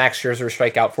I saw Max Scherzer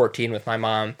strike out 14 with my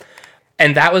mom.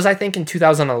 And that was, I think, in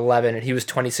 2011, and he was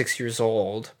 26 years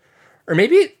old. Or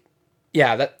maybe,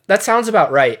 yeah, that sounds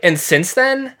about right. And since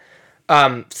then,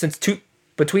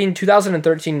 between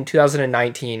 2013 and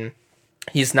 2019,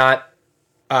 he's not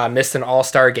missed an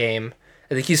all-star game.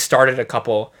 I think he's started a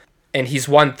couple, and he's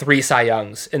won 3 Cy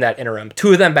Youngs in that interim.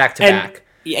 2 of them back-to-back.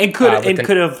 And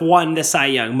could have won the Cy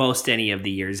Young most any of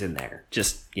the years in there.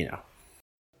 Just,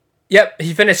 Yep,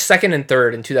 he finished second and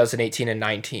third in 2018 and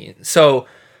 19. So,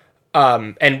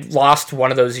 and lost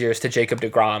one of those years to Jacob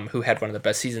deGrom, who had one of the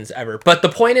best seasons ever. But the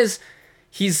point is,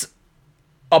 he's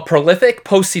a prolific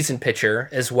postseason pitcher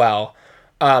as well.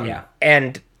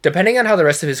 And depending on how the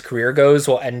rest of his career goes,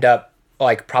 will end up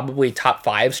like probably top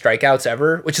 5 strikeouts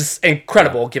ever, which is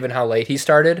incredible given how late he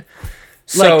started.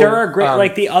 So, like there are great,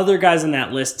 like the other guys on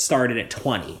that list started at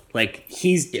 20. Like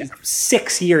he's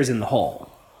 6 years in the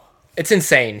hole. It's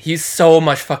insane. He's so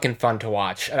much fucking fun to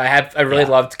watch. And I really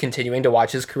loved continuing to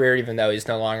watch his career, even though he's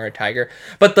no longer a Tiger.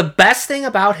 But the best thing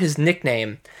about his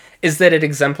nickname is that it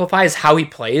exemplifies how he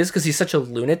plays, because he's such a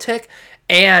lunatic,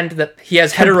 and that he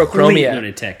has heterochromia.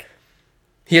 Lunatic.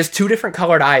 He has 2 different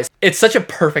colored eyes. It's such a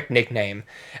perfect nickname.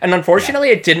 And unfortunately,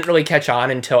 it didn't really catch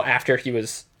on until after he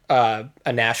was a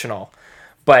national.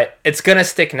 But it's going to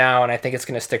stick now, and I think it's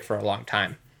going to stick for a long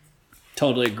time.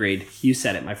 Totally agreed. You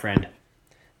said it, my friend.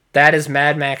 That is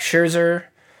Mad Max Scherzer.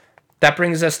 That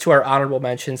brings us to our honorable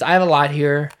mentions. I have a lot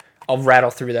here. I'll rattle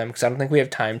through them because I don't think we have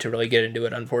time to really get into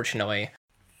it, unfortunately.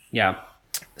 Yeah.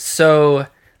 So,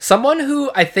 someone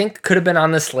who I think could have been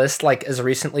on this list like as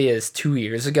recently as 2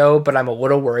 years ago, but I'm a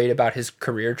little worried about his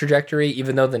career trajectory,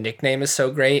 even though the nickname is so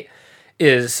great,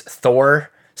 is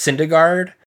Thor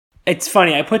Syndergaard. It's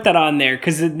funny, I put that on there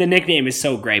because the nickname is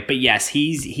so great, but yes,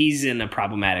 he's in a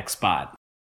problematic spot.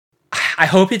 I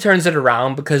hope he turns it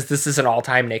around because this is an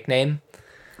all-time nickname.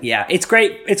 Yeah, it's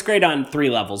great. It's great on 3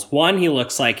 levels. 1, he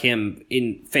looks like him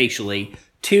facially.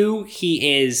 2,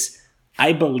 he is,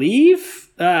 I believe,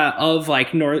 of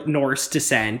like Norse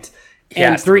descent.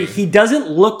 And 3, he doesn't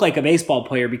look like a baseball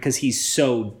player because he's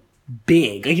so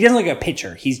big. Like, he doesn't look like a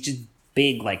pitcher. He's just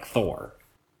big like Thor.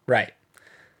 Right.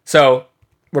 So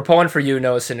we're pulling for you,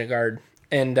 Noah Syndergaard,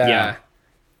 and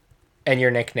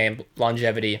your nickname,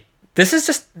 Longevity. This is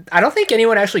just, I don't think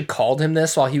anyone actually called him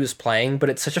this while he was playing, but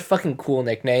it's such a fucking cool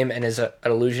nickname and is an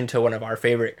allusion to one of our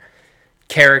favorite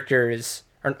characters,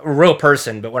 or a real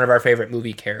person, but one of our favorite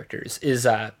movie characters is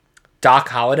Doc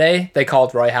Holliday. They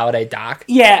called Roy Halladay Doc.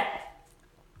 Yeah.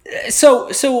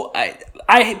 So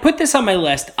I put this on my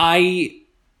list. I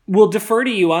will defer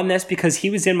to you on this because he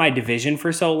was in my division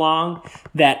for so long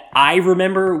that I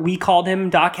remember we called him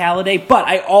Doc Halladay, but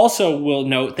I also will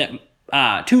note that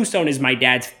Tombstone is my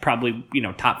dad's probably,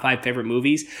 top 5 favorite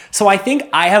movies. So I think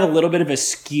I have a little bit of a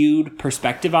skewed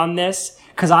perspective on this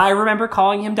because I remember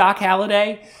calling him Doc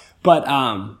Halladay. But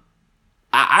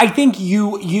I think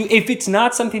you if it's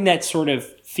not something that sort of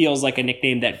feels like a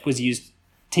nickname that was used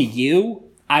to you,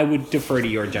 I would defer to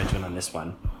your judgment on this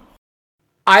one.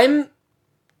 I'm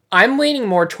leaning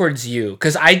more towards you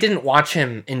because I didn't watch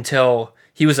him until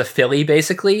he was a Philly,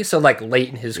 basically. So like late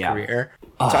in his career.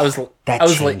 Oh, so I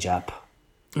was change up.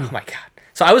 Oh my god!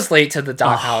 So I was late to the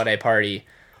Doc Holliday party.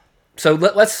 So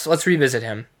let's revisit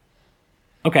him.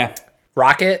 Okay.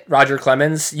 Rocket, Roger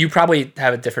Clemens. You probably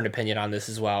have a different opinion on this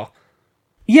as well.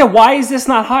 Yeah. Why is this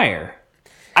not higher?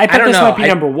 I thought this might be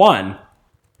number 1.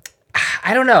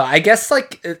 I don't know. I guess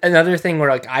like another thing where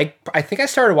like I think I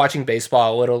started watching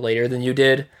baseball a little later than you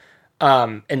did,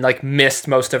 and like missed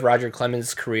most of Roger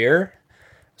Clemens' career.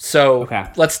 So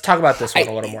let's talk about this one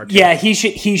a little more. Yeah, he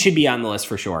should be on the list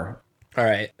for sure. All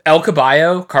right, El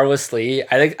Caballo, Carlos Lee.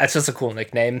 I think that's just a cool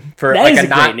nickname for that like is a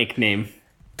great nickname.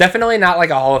 Definitely not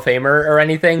like a Hall of Famer or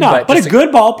anything. No, but a good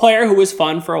ball player who was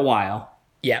fun for a while.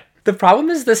 Yeah. The problem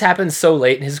is this happened so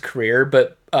late in his career,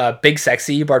 but Big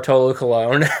Sexy Bartolo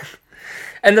Colon.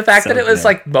 And the fact that it was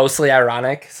like mostly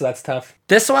ironic, so that's tough.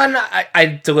 This one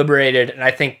I deliberated and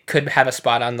I think could have a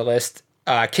spot on the list.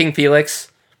 King Felix.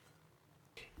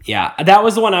 Yeah, that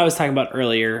was the one I was talking about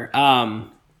earlier.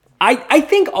 I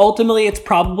think ultimately it's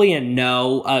probably a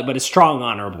no, but a strong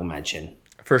honorable mention.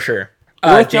 For sure.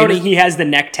 Worth noting, he has the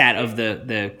neck tat of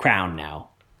the crown now.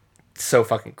 So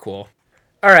fucking cool.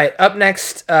 All right, up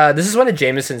next, this is one of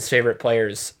Jameson's favorite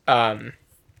players.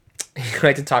 He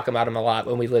liked to talk about him a lot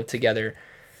when we lived together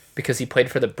because he played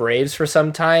for the Braves for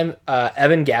some time.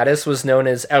 Evan Gattis was known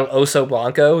as El Oso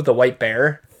Blanco, the white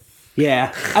bear.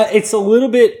 Yeah, it's a little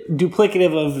bit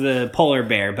duplicative of the polar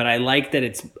bear, but I like that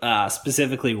it's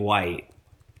specifically white.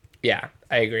 Yeah,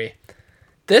 I agree.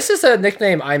 This is a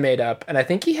nickname I made up, and I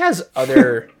think he has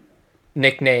other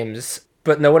nicknames,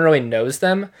 but no one really knows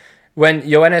them. When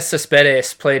Yoenis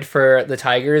Cespedes played for the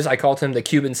Tigers, I called him the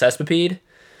Cuban Cespipede.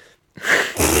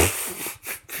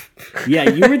 Yeah,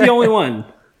 you were the only one.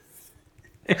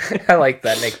 I like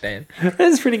that nickname.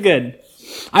 That's pretty good.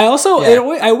 I also,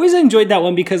 I always enjoyed that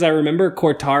one because I remember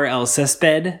cortar el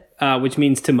césped, which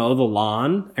means to mow the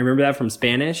lawn. I remember that from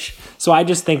Spanish. So I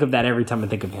just think of that every time I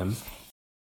think of him.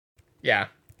 Yeah.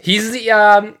 He's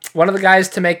the one of the guys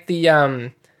to make the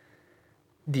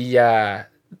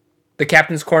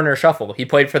captain's corner shuffle. He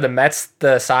played for the Mets,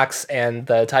 the Sox, and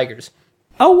the Tigers.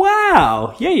 Oh,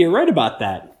 wow. Yeah, you're right about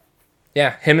that.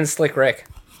 Yeah, him and Slick Rick.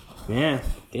 Yeah,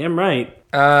 damn right.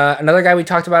 Another guy we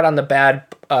talked about on the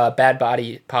Bad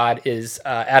Body pod is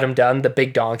Adam Dunn, the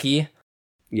Big Donkey.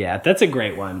 Yeah, that's a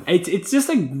great one. It's just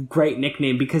a great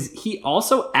nickname because he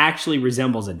also actually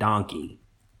resembles a donkey.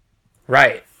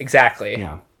 Right, exactly.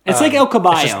 Yeah. It's like El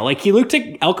Caballo.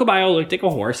 El Caballo looked like a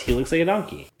horse. He looks like a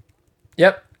donkey.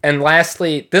 Yep. And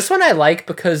lastly, this one I like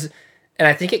because, and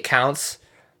I think it counts,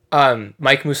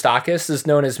 Mike Moustakas is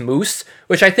known as Moose,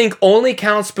 which I think only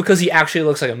counts because he actually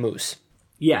looks like a moose.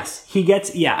 Yes, he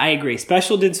gets, I agree.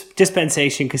 Special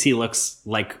dispensation because he looks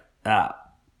like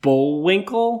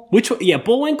Bullwinkle.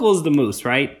 Bullwinkle is the moose,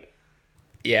 right?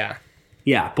 Yeah.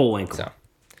 Yeah, Bullwinkle. So.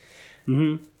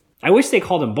 Mm-hmm. I wish they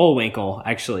called him Bullwinkle,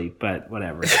 actually, but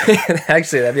whatever.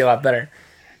 Actually, that'd be a lot better.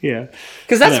 Yeah.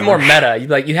 Because that's more meta.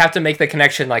 You have to make the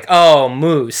connection like, oh,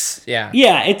 moose. Yeah.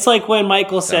 Yeah, it's like when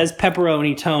Michael says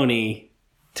pepperoni Tony.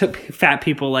 Fat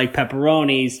people like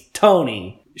pepperonis.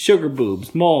 Tony. Sugar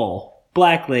boobs. Mole.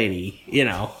 Black lady. You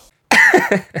know.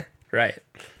 Right.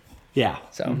 Yeah.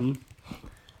 So. Mm-hmm.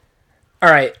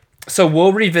 All right. So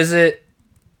we'll revisit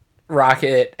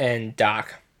Rocket and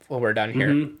Doc when we're done here.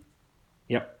 Mm-hmm.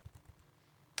 Yep.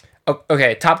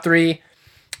 Okay, top three.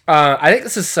 I think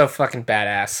this is so fucking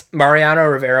badass. Mariano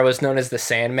Rivera was known as the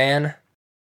Sandman.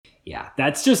 Yeah,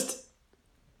 it's just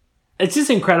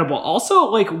incredible. Also,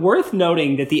 like, worth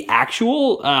noting that the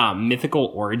actual mythical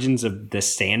origins of the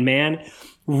Sandman,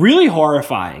 really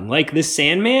horrifying. Like, the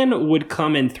Sandman would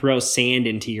come and throw sand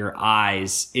into your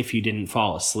eyes if you didn't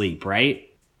fall asleep, right?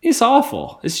 It's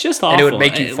awful. It's just awful. And it would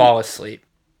make you fall asleep.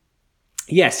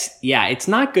 Yes, yeah, it's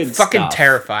not good fucking stuff.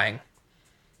 Terrifying.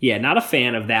 Yeah, not a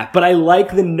fan of that, but I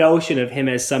like the notion of him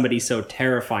as somebody so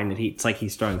terrifying that it's like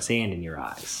he's throwing sand in your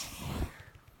eyes.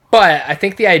 But I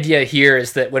think the idea here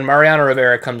is that when Mariano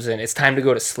Rivera comes in, it's time to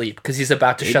go to sleep because he's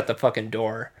about to shut the fucking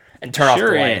door and turn off the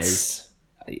lights.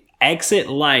 Exit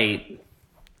light.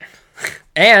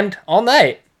 And all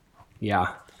night.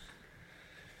 Yeah.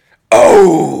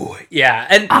 Oh! Yeah,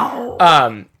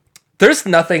 and there's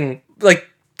nothing, like,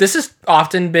 this has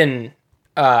often been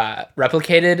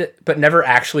replicated but never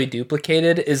actually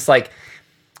duplicated, is like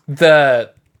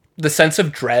the sense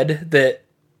of dread that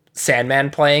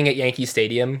Sandman playing at Yankee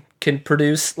Stadium can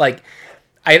produce. Like,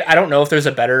 I don't know if there's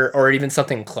a better or even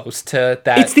something close to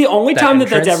that. It's the only time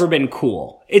that's ever been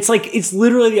cool. It's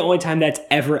literally the only time that's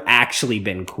ever actually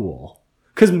been cool,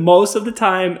 because most of the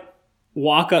time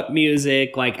walk-up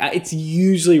music, like, it's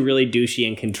usually really douchey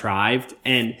and contrived,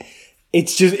 and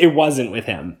it wasn't with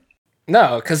him.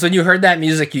 No, because when you heard that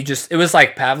music, it was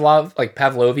like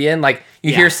Pavlovian. Like,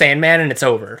 you hear Sandman and it's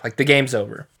over. Like, the game's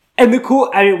over. And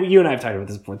you and I have talked about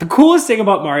this before. The coolest thing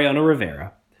about Mariano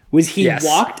Rivera was he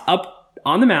walked up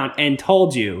on the mound and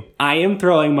told you, I am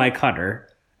throwing my cutter.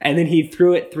 And then he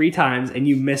threw it 3 times and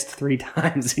you missed 3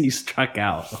 times and you struck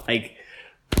out. Like,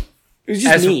 it was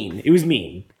just mean. It was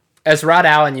mean. As Rod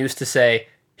Allen used to say,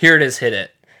 here it is, hit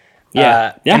it.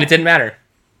 Yeah. And it didn't matter.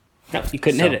 No, you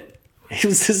couldn't hit it. It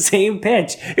was the same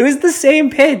pitch. It was the same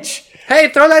pitch. Hey,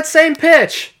 throw that same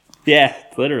pitch. Yeah,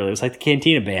 literally. It was like the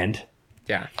Cantina Band.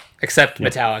 Yeah, except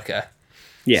Metallica.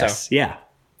 Yes, so. Yeah.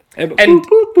 And but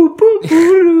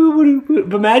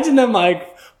imagine them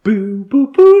like boo boo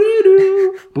boo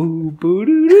doo boo boo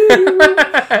doo doo.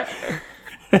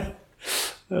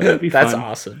 That'd be fun. That's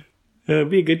awesome. That'd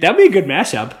be a good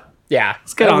mashup. Yeah,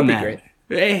 let's get on that. Great.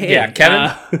 Hey, yeah,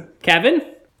 Kevin. Kevin.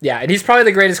 Yeah, and he's probably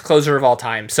the greatest closer of all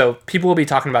time. So people will be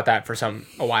talking about that for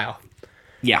a while.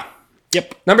 Yeah.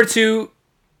 Yep. Number 2,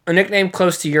 a nickname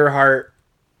close to your heart,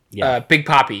 Big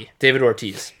Papi, David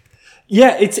Ortiz.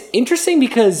 Yeah, it's interesting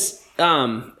because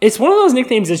it's one of those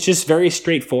nicknames that's just very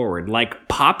straightforward. Like,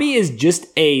 Papi is just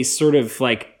a sort of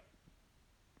like,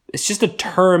 it's just a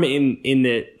term in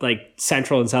the like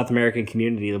Central and South American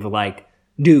community of like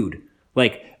dude,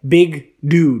 like big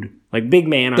dude, like big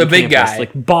man on the big campus, guy,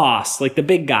 like boss, like the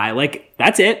big guy, like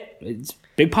that's it. It's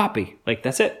Big Papi, like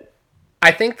that's it.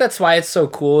 I think that's why it's so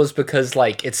cool, is because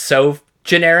like it's so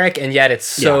generic and yet it's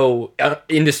so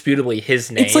indisputably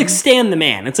his name. It's like Stan the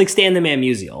Man. It's like Stan the Man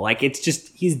Musial. Like it's just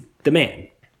he's the man.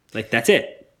 Like that's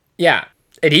it. Yeah,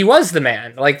 and he was the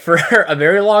man. Like for a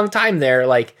very long time there.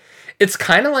 Like it's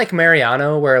kind of like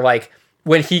Mariano, where like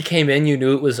when he came in, you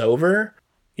knew it was over.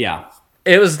 Yeah.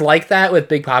 It was like that with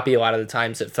Big Papi a lot of the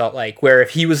times. It felt like where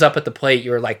if he was up at the plate, you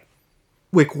were like,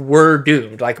 we're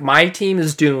doomed. Like my team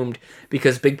is doomed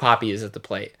because Big Papi is at the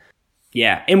plate.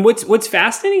 Yeah, and what's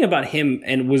fascinating about him,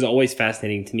 and was always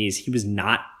fascinating to me, is he was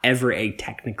not ever a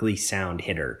technically sound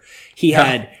hitter. He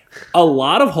had a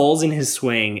lot of holes in his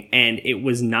swing, and it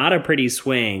was not a pretty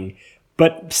swing,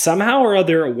 but somehow or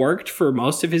other it worked for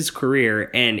most of his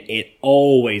career, and it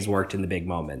always worked in the big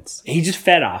moments. He just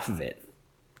fed off of it.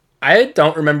 I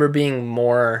don't remember being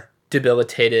more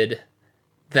debilitated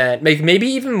than, maybe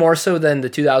even more so than the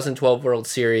 2012 World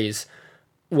Series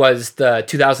was the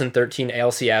 2013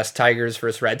 ALCS Tigers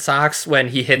versus Red Sox, when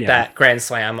he hit that grand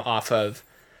slam off of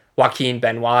Joaquin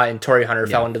Benoit and Torrey Hunter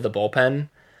fell into the bullpen.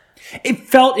 It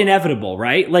felt inevitable,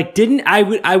 right? Like,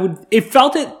 it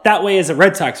felt it that way as a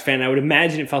Red Sox fan. I would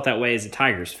imagine it felt that way as a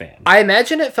Tigers fan. I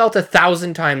imagine it felt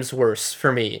 1,000 times worse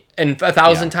for me and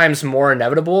 1,000 times more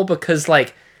inevitable because,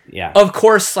 like, of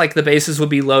course, like, the bases would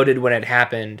be loaded when it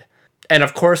happened. And,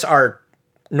 of course, our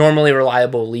normally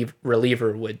reliable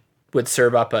reliever would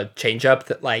serve up a changeup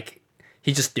that, like,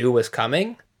 he just knew was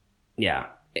coming. Yeah.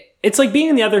 It's like being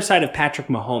on the other side of Patrick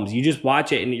Mahomes. You just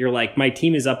watch it and you're like, my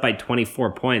team is up by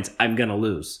 24 points. I'm going to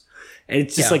lose. And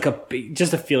it's just like a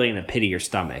feeling in the pit of your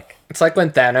stomach. It's like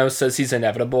when Thanos says he's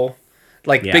inevitable.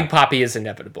 Like, Big Papi is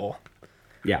inevitable.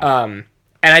 Yeah. And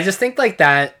I just think, like,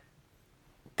 that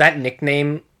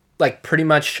nickname, like, pretty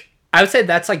much, I would say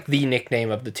that's, like, the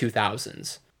nickname of the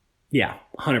 2000s. Yeah,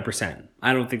 100%.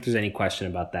 I don't think there's any question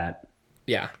about that.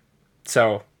 Yeah.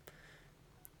 So,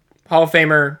 Hall of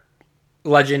Famer,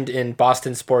 legend in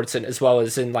Boston sports, and as well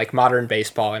as in like modern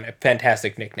baseball, and a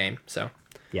fantastic nickname. So,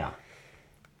 yeah.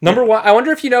 Number 1. I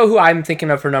wonder if you know who I'm thinking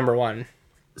of for number 1.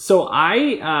 So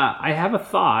I have a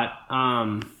thought.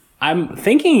 I'm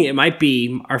thinking it might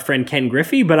be our friend Ken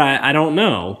Griffey, but I don't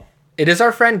know. It is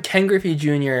our friend Ken Griffey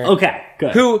Jr. Okay,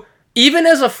 good. Who, even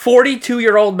as a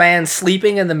 42-year-old man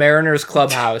sleeping in the Mariners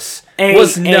clubhouse,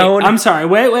 was known. I'm sorry.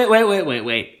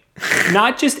 Wait.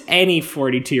 Not just any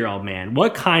 42-year-old man.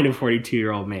 What kind of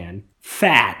 42-year-old man?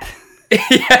 Fat.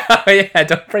 yeah,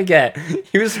 don't forget.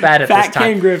 He was fat at this time. Fat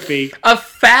Ken Griffey. A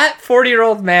fat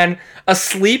 40-year-old man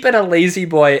asleep in a lazy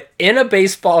boy in a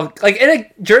baseball,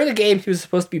 like during a game he was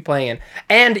supposed to be playing in.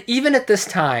 And even at this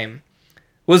time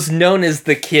was known as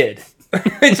the Kid,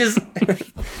 which is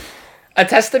a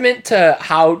testament to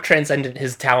how transcendent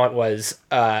his talent was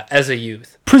as a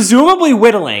youth. Presumably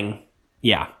whittling.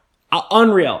 Yeah.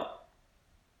 Unreal.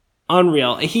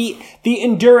 The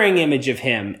enduring image of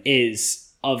him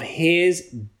is of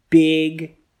his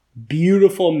big,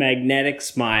 beautiful, magnetic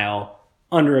smile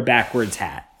under a backwards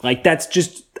hat. Like, that's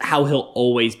just how he'll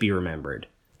always be remembered.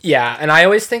 Yeah, and I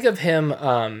always think of him,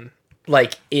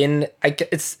 like,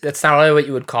 it's not really what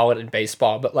you would call it in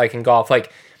baseball, but, like, in golf,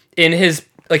 like, in his,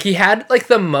 like, he had, like,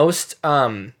 the most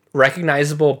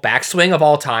recognizable backswing of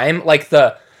all time. Like,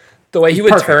 the way he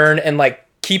would turn and, like,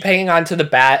 keep hanging on to the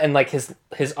bat, and like his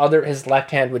left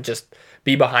hand would just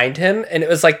be behind him, and it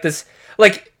was like this,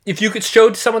 like, if you could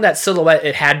show someone that silhouette,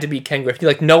 it had to be Ken Griffey.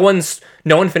 Like, no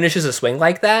one finishes a swing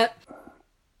like that.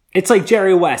 It's like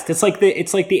Jerry West. It's like the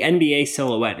NBA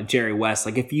silhouette of Jerry West.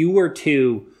 Like, if you were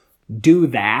to do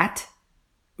that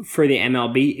for the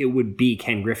MLB, it would be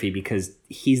Ken Griffey, because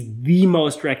he's the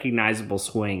most recognizable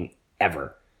swing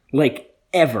ever. Like,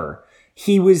 ever.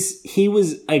 He was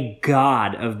a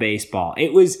god of baseball.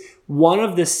 It was one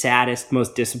of the saddest,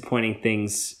 most disappointing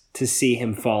things to see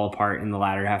him fall apart in the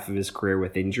latter half of his career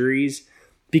with injuries,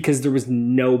 because there was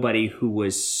nobody who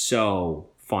was so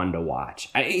fun to watch.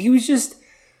 He was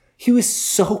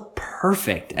so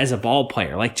perfect as a ball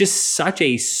player. Like, just such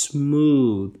a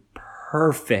smooth,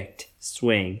 perfect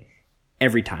swing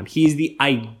every time. He's the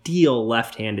ideal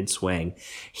left-handed swing.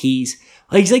 He's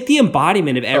like the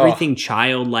embodiment of everything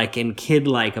childlike and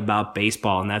kid-like about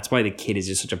baseball, and that's why the Kid is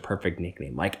just such a perfect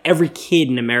nickname. Like, every kid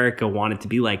in America wanted to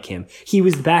be like him. He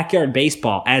was backyard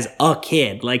baseball as a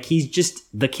kid. Like, he's just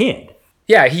the Kid.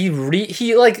 Yeah,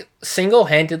 he like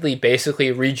single-handedly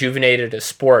basically rejuvenated a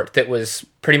sport that was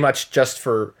pretty much just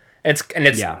for it's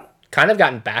kind of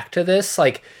gotten back to this.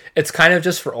 Like, it's kind of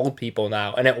just for old people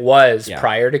now, and it was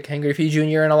prior to Ken Griffey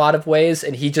Jr. in a lot of ways,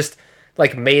 and he just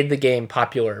like made the game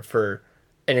popular for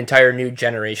an entire new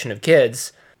generation of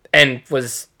kids, and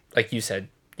was, like you said,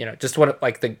 just one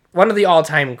of the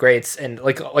all-time greats. And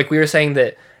like we were saying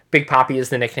that Big Papi is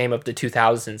the nickname of the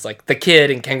 2000s. Like, the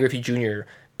Kid and Ken Griffey Jr.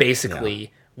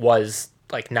 basically was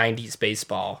like 90s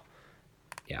baseball.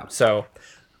 Yeah. So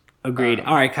agreed.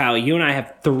 All right, Kyle, you and I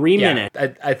have 3 minutes.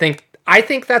 I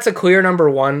think that's a clear number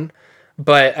one,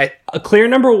 but a clear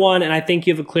number one, and I think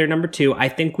you have a clear number two. I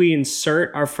think we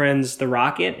insert our friends The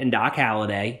Rocket and Doc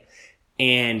Halladay,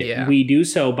 and we do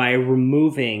so by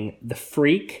removing the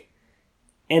Freak,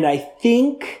 and I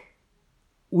think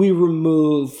we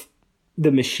remove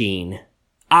the Machine.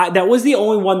 That was the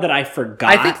only one that I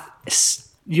forgot. I think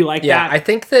you like that? I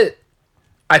think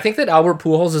that Albert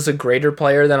Pujols is a greater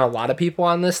player than a lot of people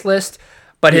on this list,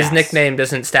 but his nickname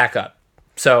doesn't stack up.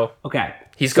 So okay,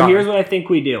 he's gone. Here's what I think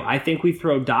we do. I think we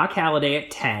throw Doc Halladay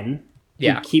at 10.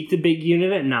 Yeah. We keep the big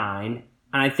unit at 9.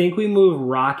 And I think we move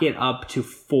Rocket up to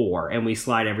 4, and we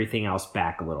slide everything else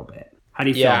back a little bit. How do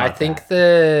you feel about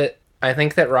that? I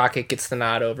think that Rocket gets the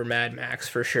nod over Mad Max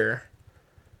for sure.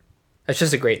 That's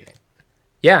just a great name.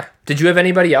 Yeah. Did you have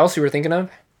anybody else you were thinking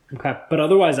of? Okay. But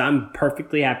otherwise, I'm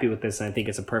perfectly happy with this, and I think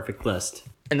it's a perfect list.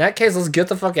 In that case, let's get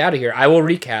the fuck out of here. I will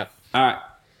recap. All right.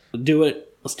 Do it.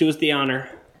 Let's do us the honor.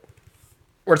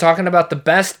 We're talking about the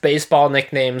best baseball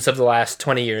nicknames of the last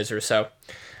 20 years or so.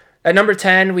 At number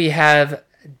 10, we have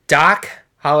Doc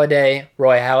Halladay,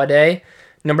 Roy Halladay.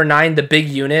 Number 9, the Big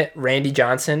Unit, Randy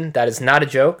Johnson. That is not a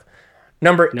joke.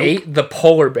 Number 8, the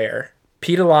Polar Bear,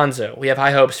 Pete Alonso. We have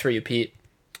high hopes for you, Pete.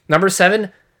 Number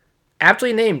 7,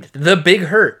 aptly named the Big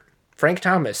Hurt, Frank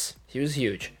Thomas. He was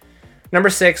huge. Number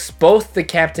 6, both the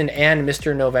captain and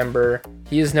Mr. November.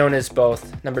 He is known as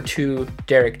both. Number 2,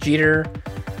 Derek Jeter.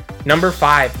 Number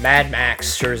 5, Mad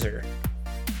Max Scherzer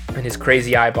and his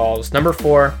crazy eyeballs. Number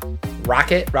 4,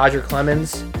 Rocket, Roger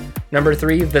Clemens. Number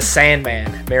 3, the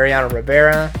Sandman, Mariano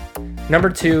Rivera. Number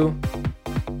 2,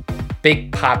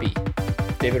 Big Papi,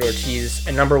 David Ortiz.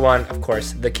 And number 1, of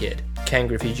course, the Kid, Ken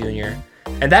Griffey Jr.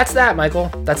 And that's that,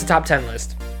 Michael. That's a top 10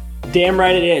 list. Damn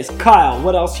right it is. Kyle,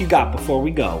 what else you got before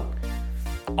we go?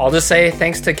 I'll just say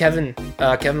thanks to Kevin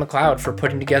McLeod for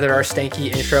putting together our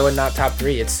stanky intro and not top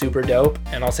 3. It's super dope.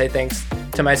 And I'll say thanks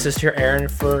to my sister Erin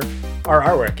for our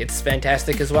artwork. It's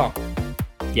fantastic as well.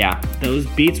 Yeah, those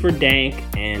beats were dank,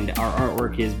 and our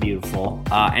artwork is beautiful.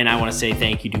 And I want to say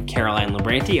thank you to Caroline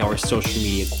Labranti, our social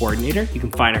media coordinator. You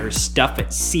can find her stuff at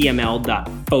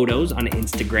cml.photos on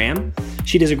Instagram.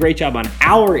 She does a great job on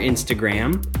our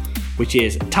Instagram, which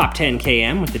is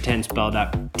top10km with the 10 spelled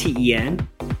out TEN.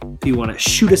 If you want to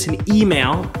shoot us an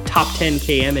email,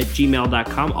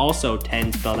 top10km@gmail.com, also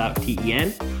 10 spelled out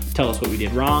TEN. Tell us what we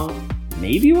did wrong,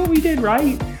 maybe what we did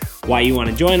right, why you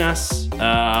want to join us,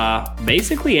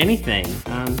 basically anything.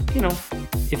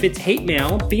 If it's hate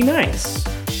mail, be nice.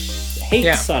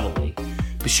 Hate subtly.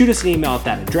 But shoot us an email at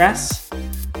that address.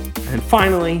 And then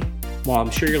finally, while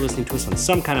I'm sure you're listening to us on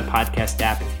some kind of podcast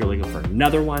app, if you're looking for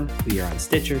another one, we are on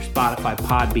Stitcher, Spotify,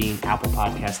 Podbean, Apple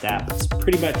Podcast app. It's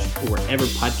pretty much wherever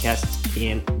podcasts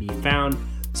can be found.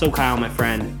 So Kyle, my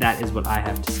friend, that is what I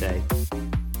have to say.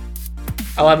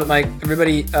 I love it, Mike.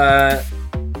 Everybody,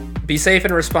 be safe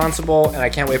and responsible, and I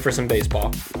can't wait for some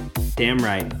baseball. Damn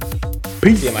right.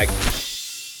 Peace. See you, Mike.